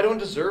that, "No, I don't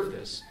deserve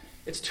this.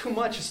 It's too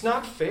much. It's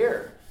not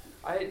fair.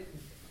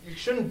 You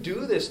shouldn't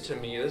do this to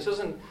me. This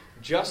isn't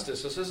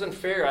justice. This isn't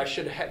fair. I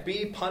should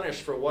be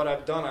punished for what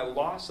I've done. I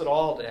lost it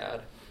all,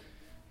 Dad.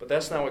 But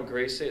that's not what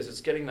grace is.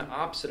 It's getting the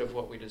opposite of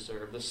what we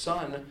deserve. The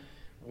son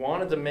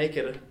wanted to make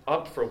it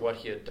up for what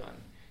he had done.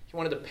 He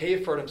wanted to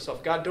pay for it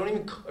himself. Dad, don't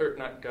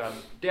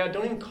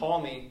even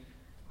call me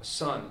a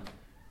son.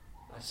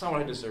 That's not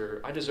what I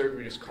deserve. I deserve to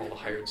be just called a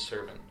hired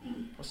servant.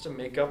 He wants to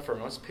make up for it.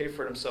 He wants to pay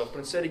for it himself. But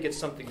instead he gets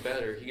something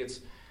better. He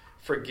gets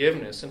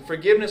forgiveness. And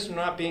forgiveness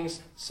not being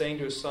saying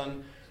to his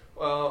son,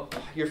 well,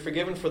 you're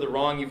forgiven for the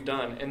wrong you've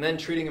done, and then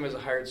treating him as a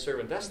hired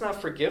servant. That's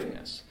not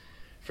forgiveness.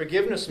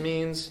 Forgiveness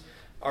means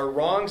our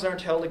wrongs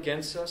aren't held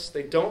against us,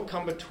 they don't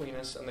come between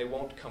us, and they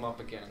won't come up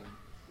again.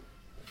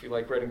 If you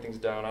like writing things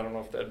down, I don't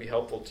know if that'd be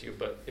helpful to you,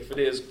 but if it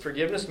is,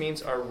 forgiveness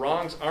means our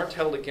wrongs aren't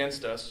held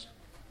against us,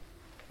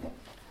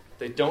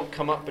 they don't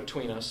come up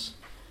between us,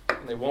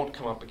 and they won't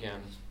come up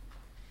again.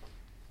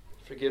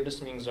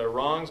 Forgiveness means our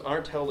wrongs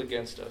aren't held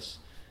against us,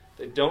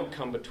 they don't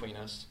come between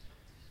us,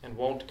 and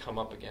won't come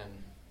up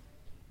again.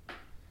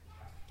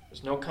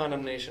 There's no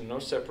condemnation, no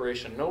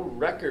separation, no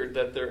record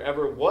that there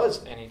ever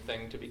was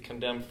anything to be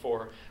condemned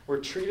for. We're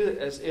treated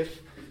as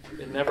if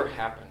it never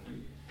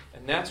happened.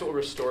 And that's what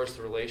restores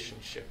the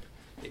relationship.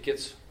 It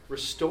gets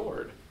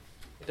restored.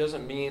 It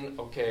doesn't mean,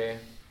 okay,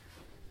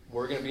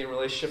 we're going to be in a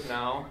relationship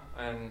now,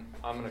 and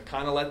I'm going to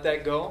kind of let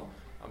that go,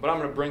 but I'm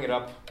going to bring it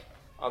up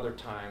other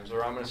times,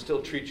 or I'm going to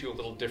still treat you a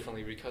little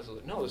differently because of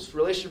it. No, this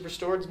relationship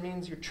restored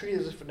means you're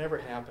treated as if it never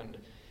happened.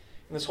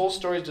 And this whole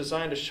story is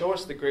designed to show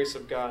us the grace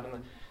of God. And the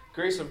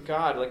grace of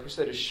God, like we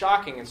said, is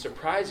shocking and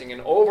surprising and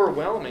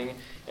overwhelming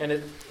in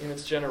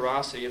its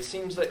generosity. It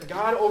seems that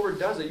God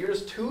overdoes it. You're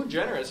just too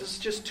generous. This is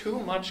just too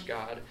much,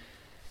 God.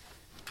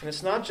 And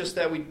it's not just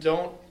that we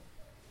don't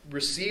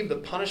receive the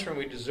punishment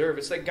we deserve.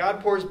 It's that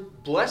God pours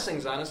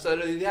blessings on us that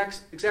are the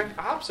exact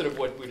opposite of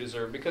what we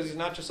deserve. Because he's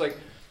not just like,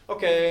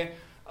 okay,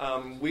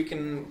 you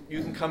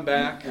can come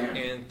back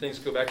and things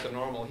go back to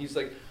normal. He's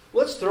like,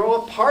 let's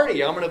throw a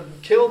party. I'm going to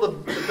kill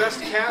the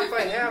best calf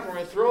I have. We're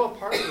going to throw a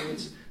party.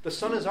 The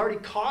son has already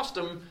cost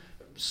him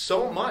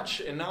so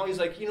much, and now he's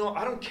like,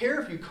 I don't care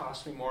if you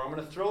cost me more. I'm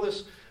going to throw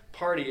this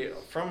party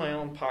from my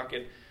own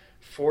pocket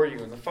for you.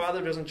 And the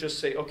father doesn't just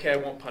say, okay, I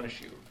won't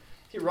punish you.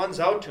 He runs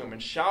out to him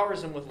and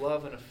showers him with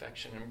love and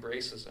affection,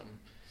 embraces him,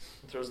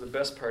 and throws the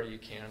best party you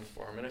can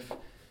for him. And if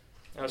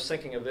I was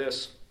thinking of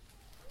this,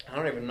 I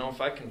don't even know if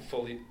I can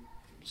fully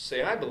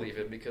say I believe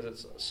it because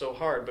it's so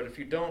hard, but if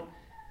you don't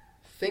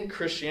think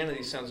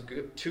Christianity sounds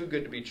too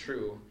good to be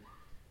true,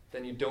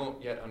 then you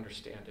don't yet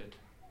understand it.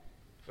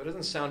 If it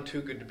doesn't sound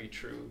too good to be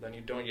true, then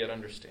you don't yet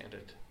understand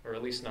it, or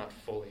at least not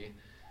fully.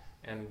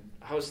 And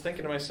I was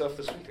thinking to myself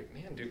this week, like,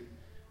 man,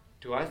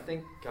 do I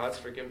think God's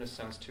forgiveness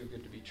sounds too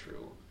good to be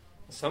true?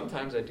 And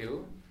sometimes I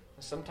do.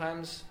 And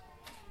sometimes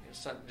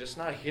it's just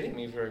not hitting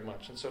me very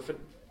much. And so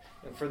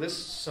for this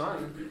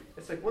son,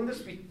 it's like,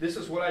 wouldn't this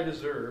is what I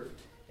deserve?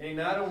 And he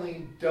not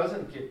only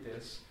doesn't get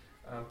this,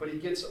 but he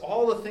gets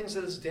all the things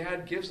that his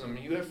dad gives him.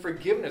 You have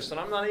forgiveness, and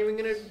I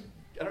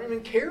don't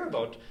even care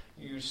about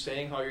you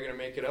saying how you're going to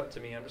make it up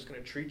to me. I'm just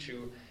going to treat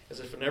you as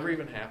if it never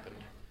even happened.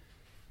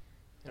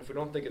 And if we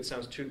don't think it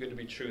sounds too good to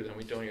be true, then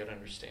we don't yet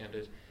understand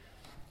it.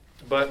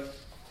 But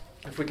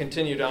if we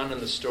continued on in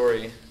the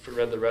story, if we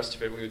read the rest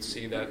of it, we would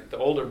see that the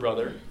older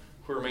brother,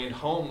 who remained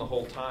home the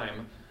whole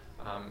time,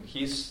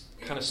 he's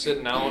kind of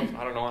sitting out,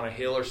 I don't know, on a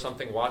hill or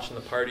something, watching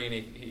the party, and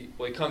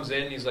he comes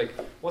in, and he's like,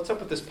 what's up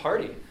with this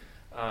party?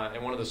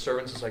 And one of the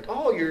servants is like,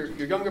 oh, your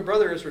younger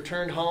brother has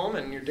returned home,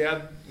 and your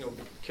dad,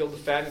 killed the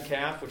fattened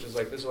calf, which is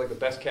like, this is like the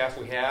best calf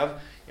we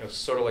have.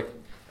 Sort of like,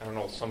 I don't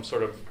know, some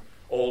sort of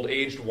old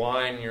aged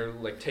wine. You're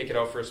like, take it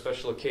out for a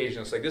special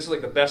occasion. It's like, this is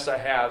like the best I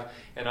have,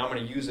 and I'm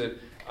going to use it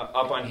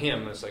up on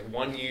him. It's like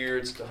 1 year,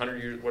 it's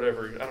 100 years,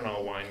 whatever. I don't know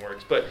how wine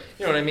works, but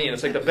you know what I mean.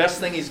 It's like the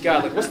best thing he's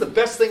got. Like, what's the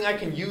best thing I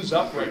can use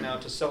up right now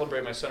to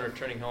celebrate my son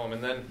returning home?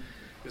 And then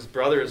his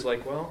brother is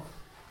like, well,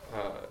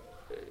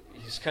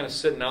 he's kind of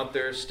sitting out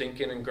there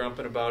stinking and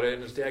grumping about it,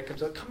 and his dad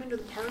comes out, come into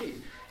the party.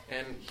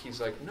 And he's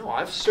like, no,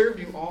 I've served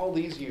you all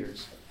these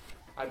years.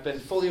 I've been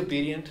fully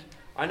obedient.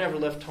 I never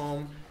left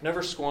home,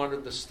 never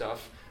squandered the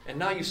stuff. And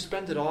now you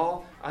spend it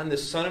all on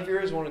this son of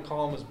yours. I want to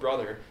call him his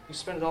brother. You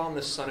spend it all on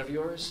this son of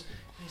yours.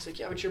 And he's like,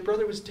 yeah, but your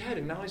brother was dead,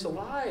 and now he's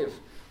alive.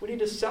 We need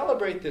to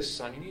celebrate this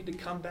son. You need to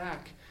come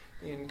back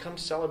and come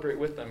celebrate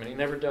with them. And he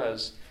never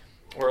does.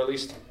 Or at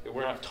least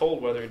we're not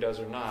told whether he does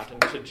or not.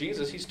 And to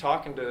Jesus, he's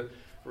talking to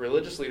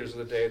religious leaders of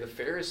the day, the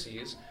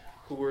Pharisees,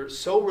 who were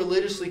so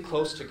religiously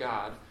close to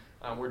God,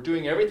 were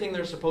doing everything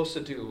they're supposed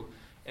to do,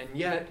 and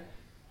yet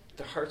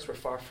their hearts were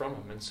far from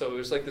him. And so it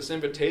was like this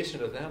invitation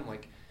to them,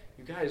 like,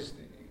 you guys,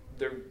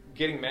 they're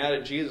getting mad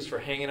at Jesus for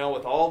hanging out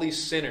with all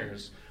these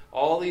sinners,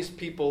 all these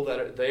people that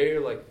are there,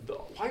 like,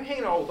 why are you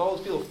hanging out with all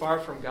those people far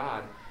from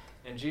God?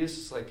 And Jesus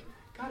is like,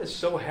 God is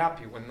so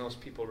happy when those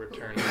people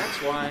return.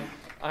 That's why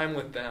I'm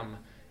with them.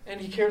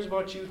 And he cares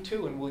about you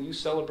too, and will you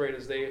celebrate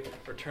as they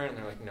return? And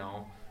they're like,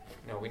 no,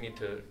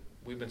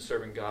 we've been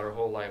serving God our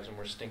whole lives, and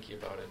we're stinky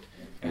about it.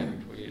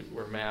 And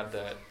we're mad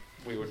that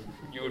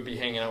you would be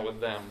hanging out with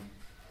them.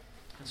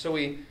 And so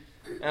we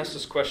ask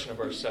this question of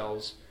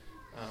ourselves.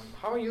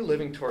 How are you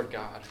living toward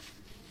God?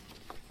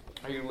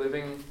 Are you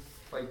living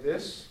like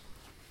this?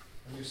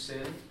 When you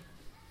sin,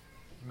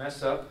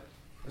 mess up,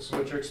 this is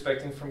what you're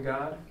expecting from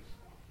God?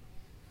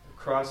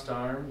 Crossed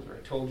arms, or I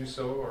told you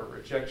so, or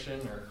rejection,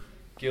 or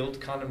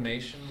guilt,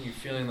 condemnation, you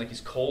feeling like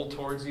he's cold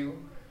towards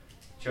you,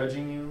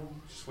 judging you,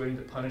 just waiting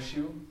to punish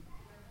you?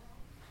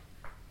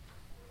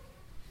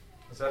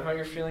 Is that how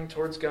you're feeling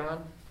towards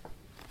God?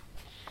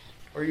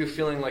 Or are you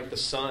feeling like the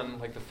son,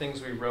 like the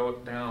things we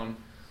wrote down?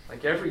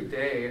 Like every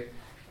day,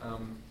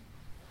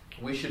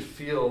 we should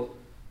feel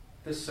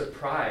this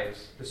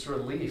surprise, this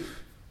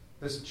relief,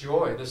 this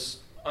joy, this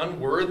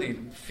unworthy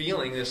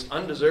feeling, this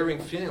undeserving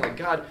feeling. Like,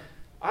 God,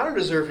 I don't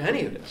deserve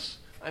any of this.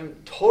 I'm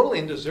totally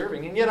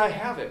undeserving, and yet I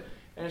have it.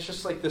 And it's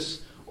just like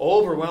this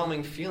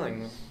overwhelming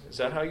feeling. Is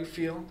that how you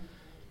feel?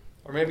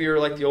 Or maybe you're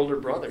like the older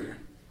brother.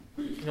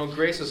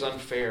 Grace is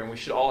unfair, and we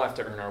should all have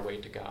to earn our way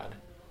to God.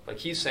 Like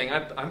he's saying,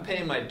 I'm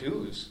paying my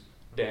dues,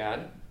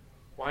 Dad.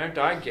 Why aren't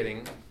I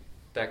getting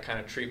that kind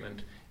of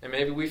treatment? And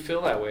maybe we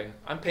feel that way.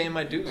 I'm paying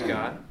my dues,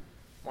 God.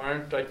 Why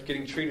aren't I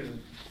getting treated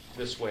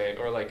this way?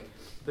 Or like,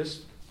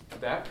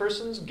 that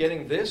person's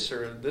getting this,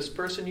 or this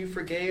person you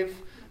forgave.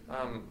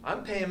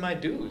 I'm paying my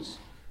dues.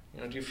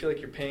 Do you feel like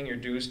you're paying your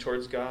dues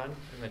towards God,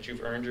 and that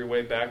you've earned your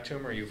way back to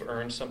Him, or you've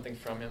earned something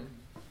from Him?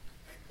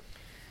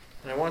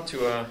 And I want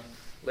to,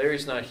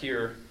 Larry's not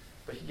here,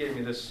 but he gave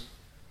me this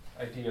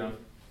idea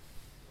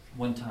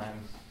one time.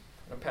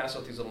 I'm going to pass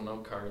out these little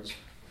note cards.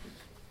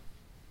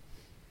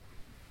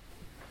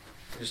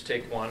 Just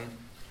take one.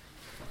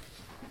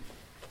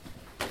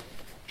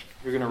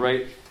 You're going to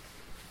write,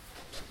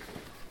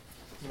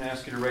 I'm going to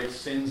ask you to write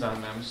sins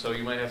on them, so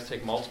you might have to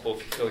take multiple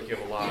if you feel like you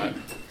have a lot.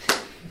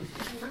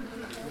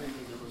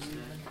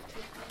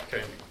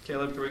 Okay,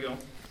 Caleb, here we go. You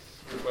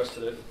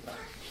requested it.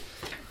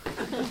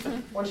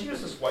 Why don't you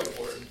use this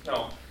whiteboard?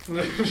 No.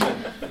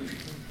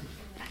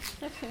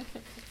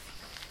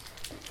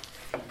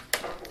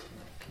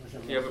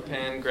 If you have a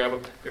pen,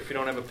 if you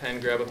don't have a pen,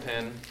 grab a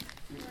pen.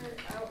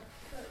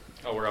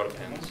 Oh, we're out of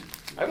pens.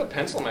 I have a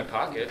pencil in my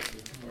pocket.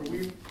 Are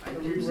we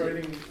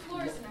writing?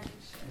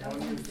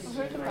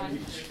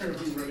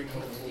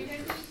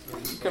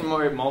 You can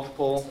write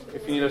multiple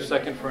if you need a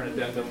second for an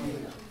addendum.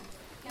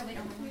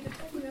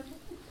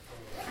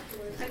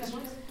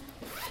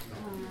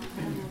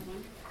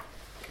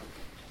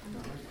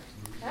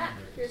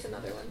 Here's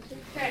another one.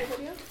 Okay.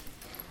 Video?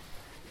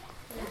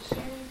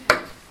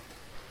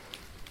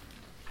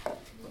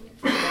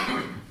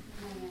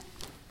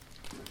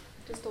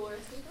 Does Dolores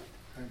need it?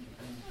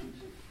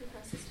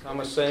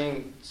 I'm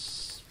saying,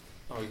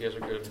 you guys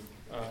are good.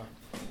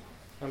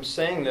 I'm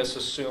saying this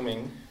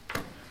assuming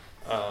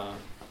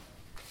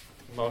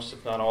most,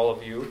 if not all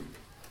of you,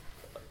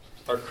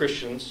 are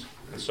Christians,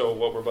 and so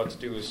what we're about to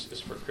do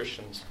is for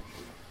Christians.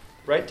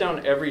 Write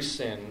down every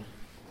sin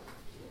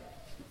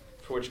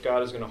for which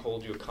God is going to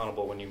hold you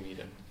accountable when you meet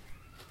Him.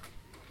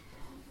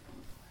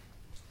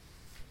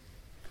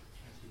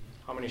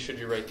 How many should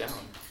you write down?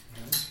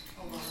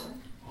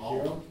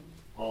 All?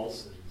 All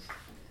sins.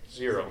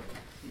 0.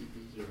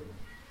 0.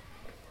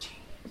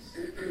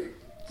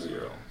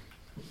 0.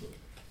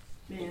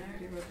 Man, I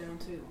already wrote down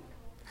 2.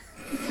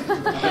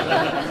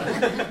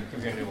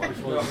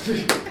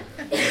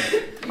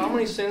 How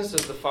many sins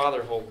does the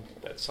Father hold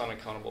that Son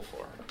accountable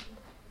for?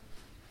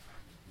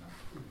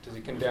 Does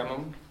He condemn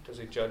him? Does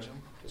He judge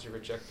him? Does He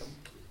reject him?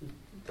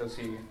 Does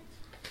He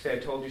say, I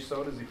told you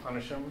so? Does He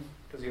punish him?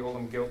 Does He hold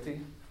him guilty?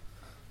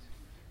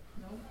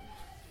 No.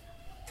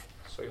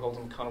 So He holds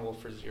him accountable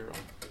for 0.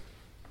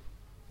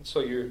 And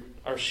so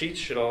our sheets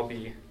should all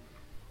be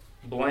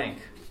blank.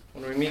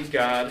 When we meet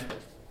God,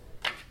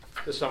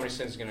 this is how many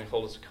sins He's going to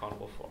hold us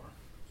accountable for.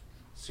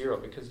 0,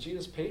 because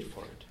Jesus paid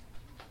for it.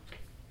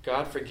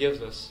 God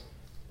forgives us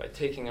by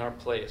taking our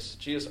place.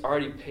 Jesus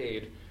already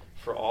paid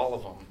for all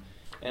of them.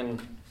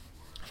 And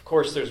of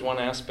course, there's one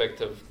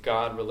aspect of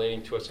God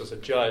relating to us as a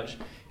judge,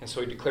 and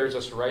so He declares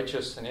us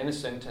righteous and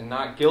innocent and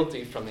not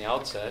guilty from the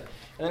outset.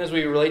 And then as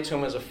we relate to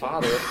Him as a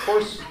father, of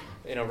course,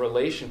 in a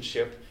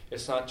relationship,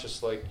 it's not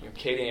just like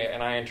Katie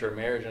and I enter a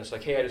marriage and it's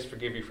like, hey, I just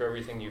forgive you for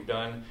everything you've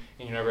done,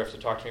 and you never have to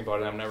talk to me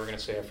about it. I'm never going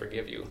to say I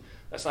forgive you.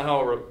 That's not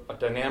how a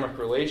dynamic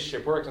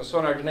relationship works. And so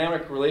in our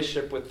dynamic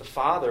relationship with the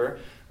Father,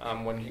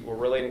 when we're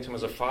relating to Him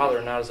as a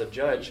father, not as a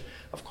judge,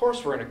 of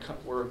course we're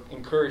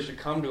encouraged to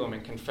come to Him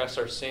and confess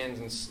our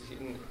sins.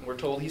 And we're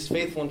told He's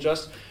faithful and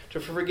just to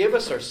forgive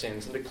us our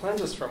sins and to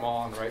cleanse us from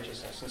all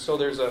unrighteousness. And so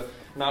there's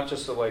not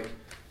just when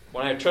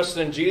I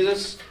trusted in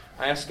Jesus,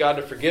 I asked God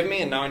to forgive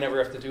me, and now I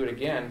never have to do it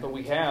again. But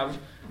we have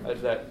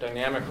that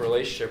dynamic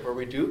relationship where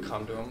we do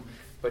come to Him,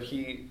 but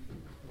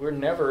we're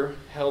never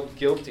held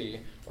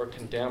guilty or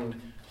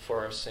condemned for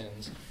our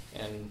sins.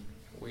 And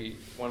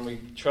when we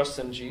trust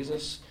in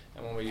Jesus,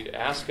 and when we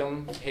ask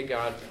Him, hey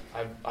God,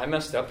 I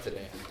messed up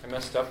today. I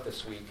messed up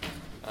this week.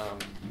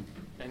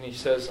 And He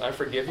says, I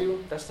forgive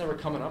you. That's never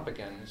coming up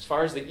again. As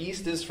far as the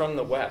east is from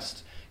the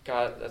west,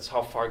 God, that's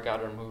how far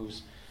God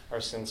removes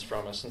our sins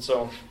from us. And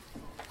so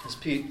this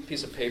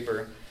piece of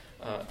paper,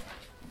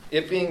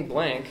 it being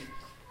blank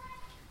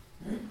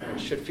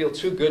should feel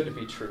too good to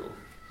be true.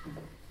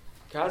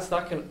 God's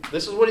not going to,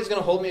 this is what he's going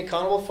to hold me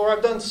accountable for?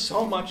 I've done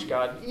so much,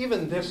 God,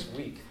 even this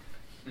week.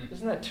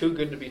 Isn't that too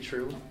good to be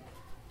true?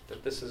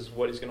 That this is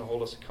what he's going to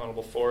hold us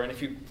accountable for? And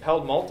if you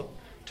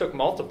took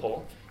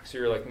multiple, so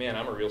you're like, man,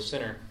 I'm a real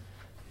sinner,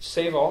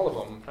 save all of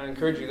them. I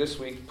encourage you this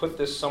week, put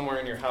this somewhere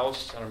in your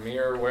house, on a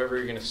mirror, wherever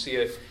you're going to see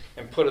it,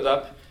 and put it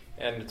up,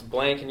 and it's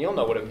blank, and you'll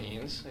know what it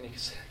means. And you can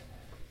say,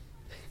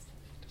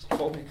 it doesn't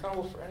hold me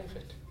accountable for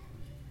anything.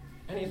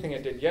 Anything I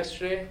did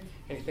yesterday,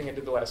 anything I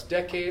did the last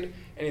decade,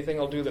 anything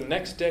I'll do the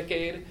next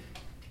decade,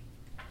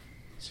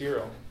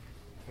 0.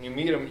 When you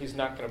meet him, he's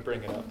not going to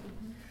bring it up.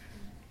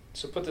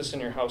 So put this in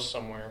your house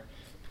somewhere,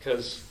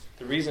 because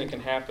the reason it can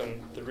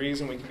happen, the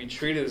reason we can be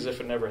treated as if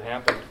it never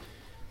happened,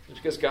 is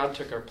because God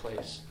took our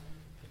place.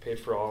 He paid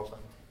for all of them.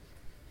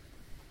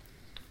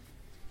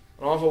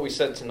 And all of what we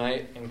said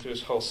tonight and through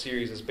this whole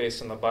series is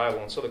based on the Bible.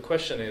 And so the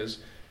question is,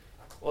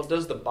 well,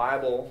 does the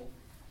Bible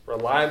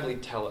reliably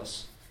tell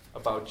us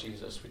about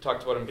Jesus? We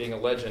talked about him being a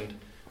legend.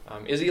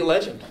 Is he a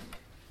legend?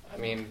 I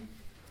mean,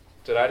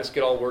 did I just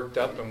get all worked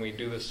up and we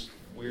do this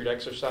weird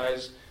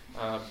exercise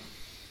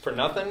for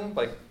nothing?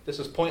 Like, this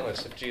is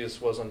pointless if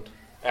Jesus wasn't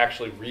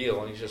actually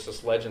real and he's just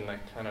this legend that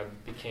kind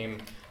of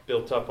became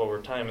built up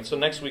over time. And so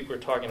next week we're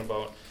talking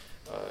about,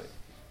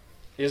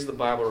 is the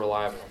Bible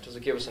reliable? Does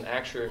it give us an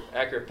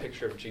accurate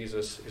picture of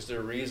Jesus? Is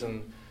there a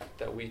reason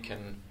that we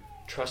can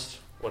trust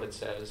what it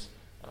says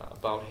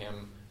about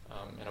him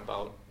and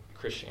about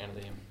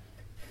Christianity?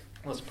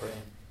 Let's pray.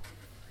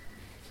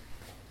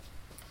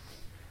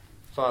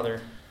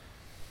 Father,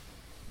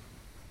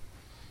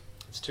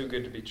 it's too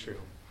good to be true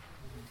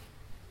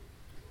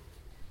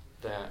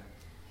that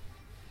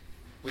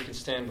we can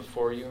stand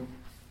before you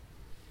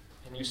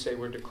and you say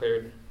we're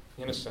declared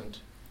innocent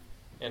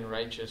and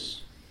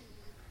righteous.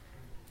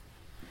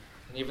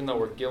 And even though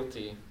we're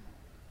guilty,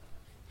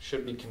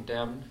 should be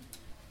condemned,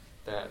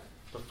 that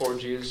before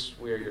Jesus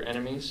we are your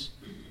enemies.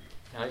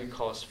 Now you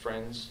call us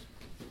friends.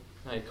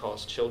 Now you call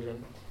us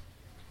children.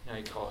 Now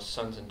you call us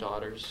sons and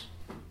daughters.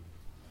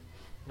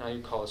 Now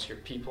you call us your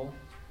people,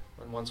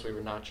 when once we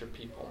were not your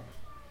people.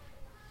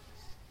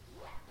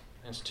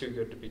 And it's too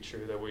good to be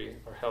true that we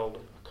are held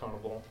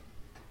accountable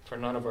for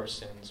none of our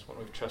sins when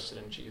we've trusted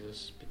in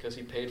Jesus, because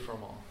he paid for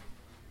them all.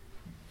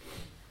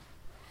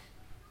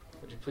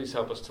 Would you please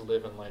help us to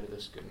live in light of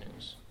this good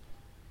news?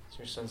 It's in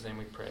your Son's name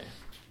we pray.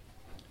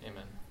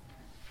 Amen.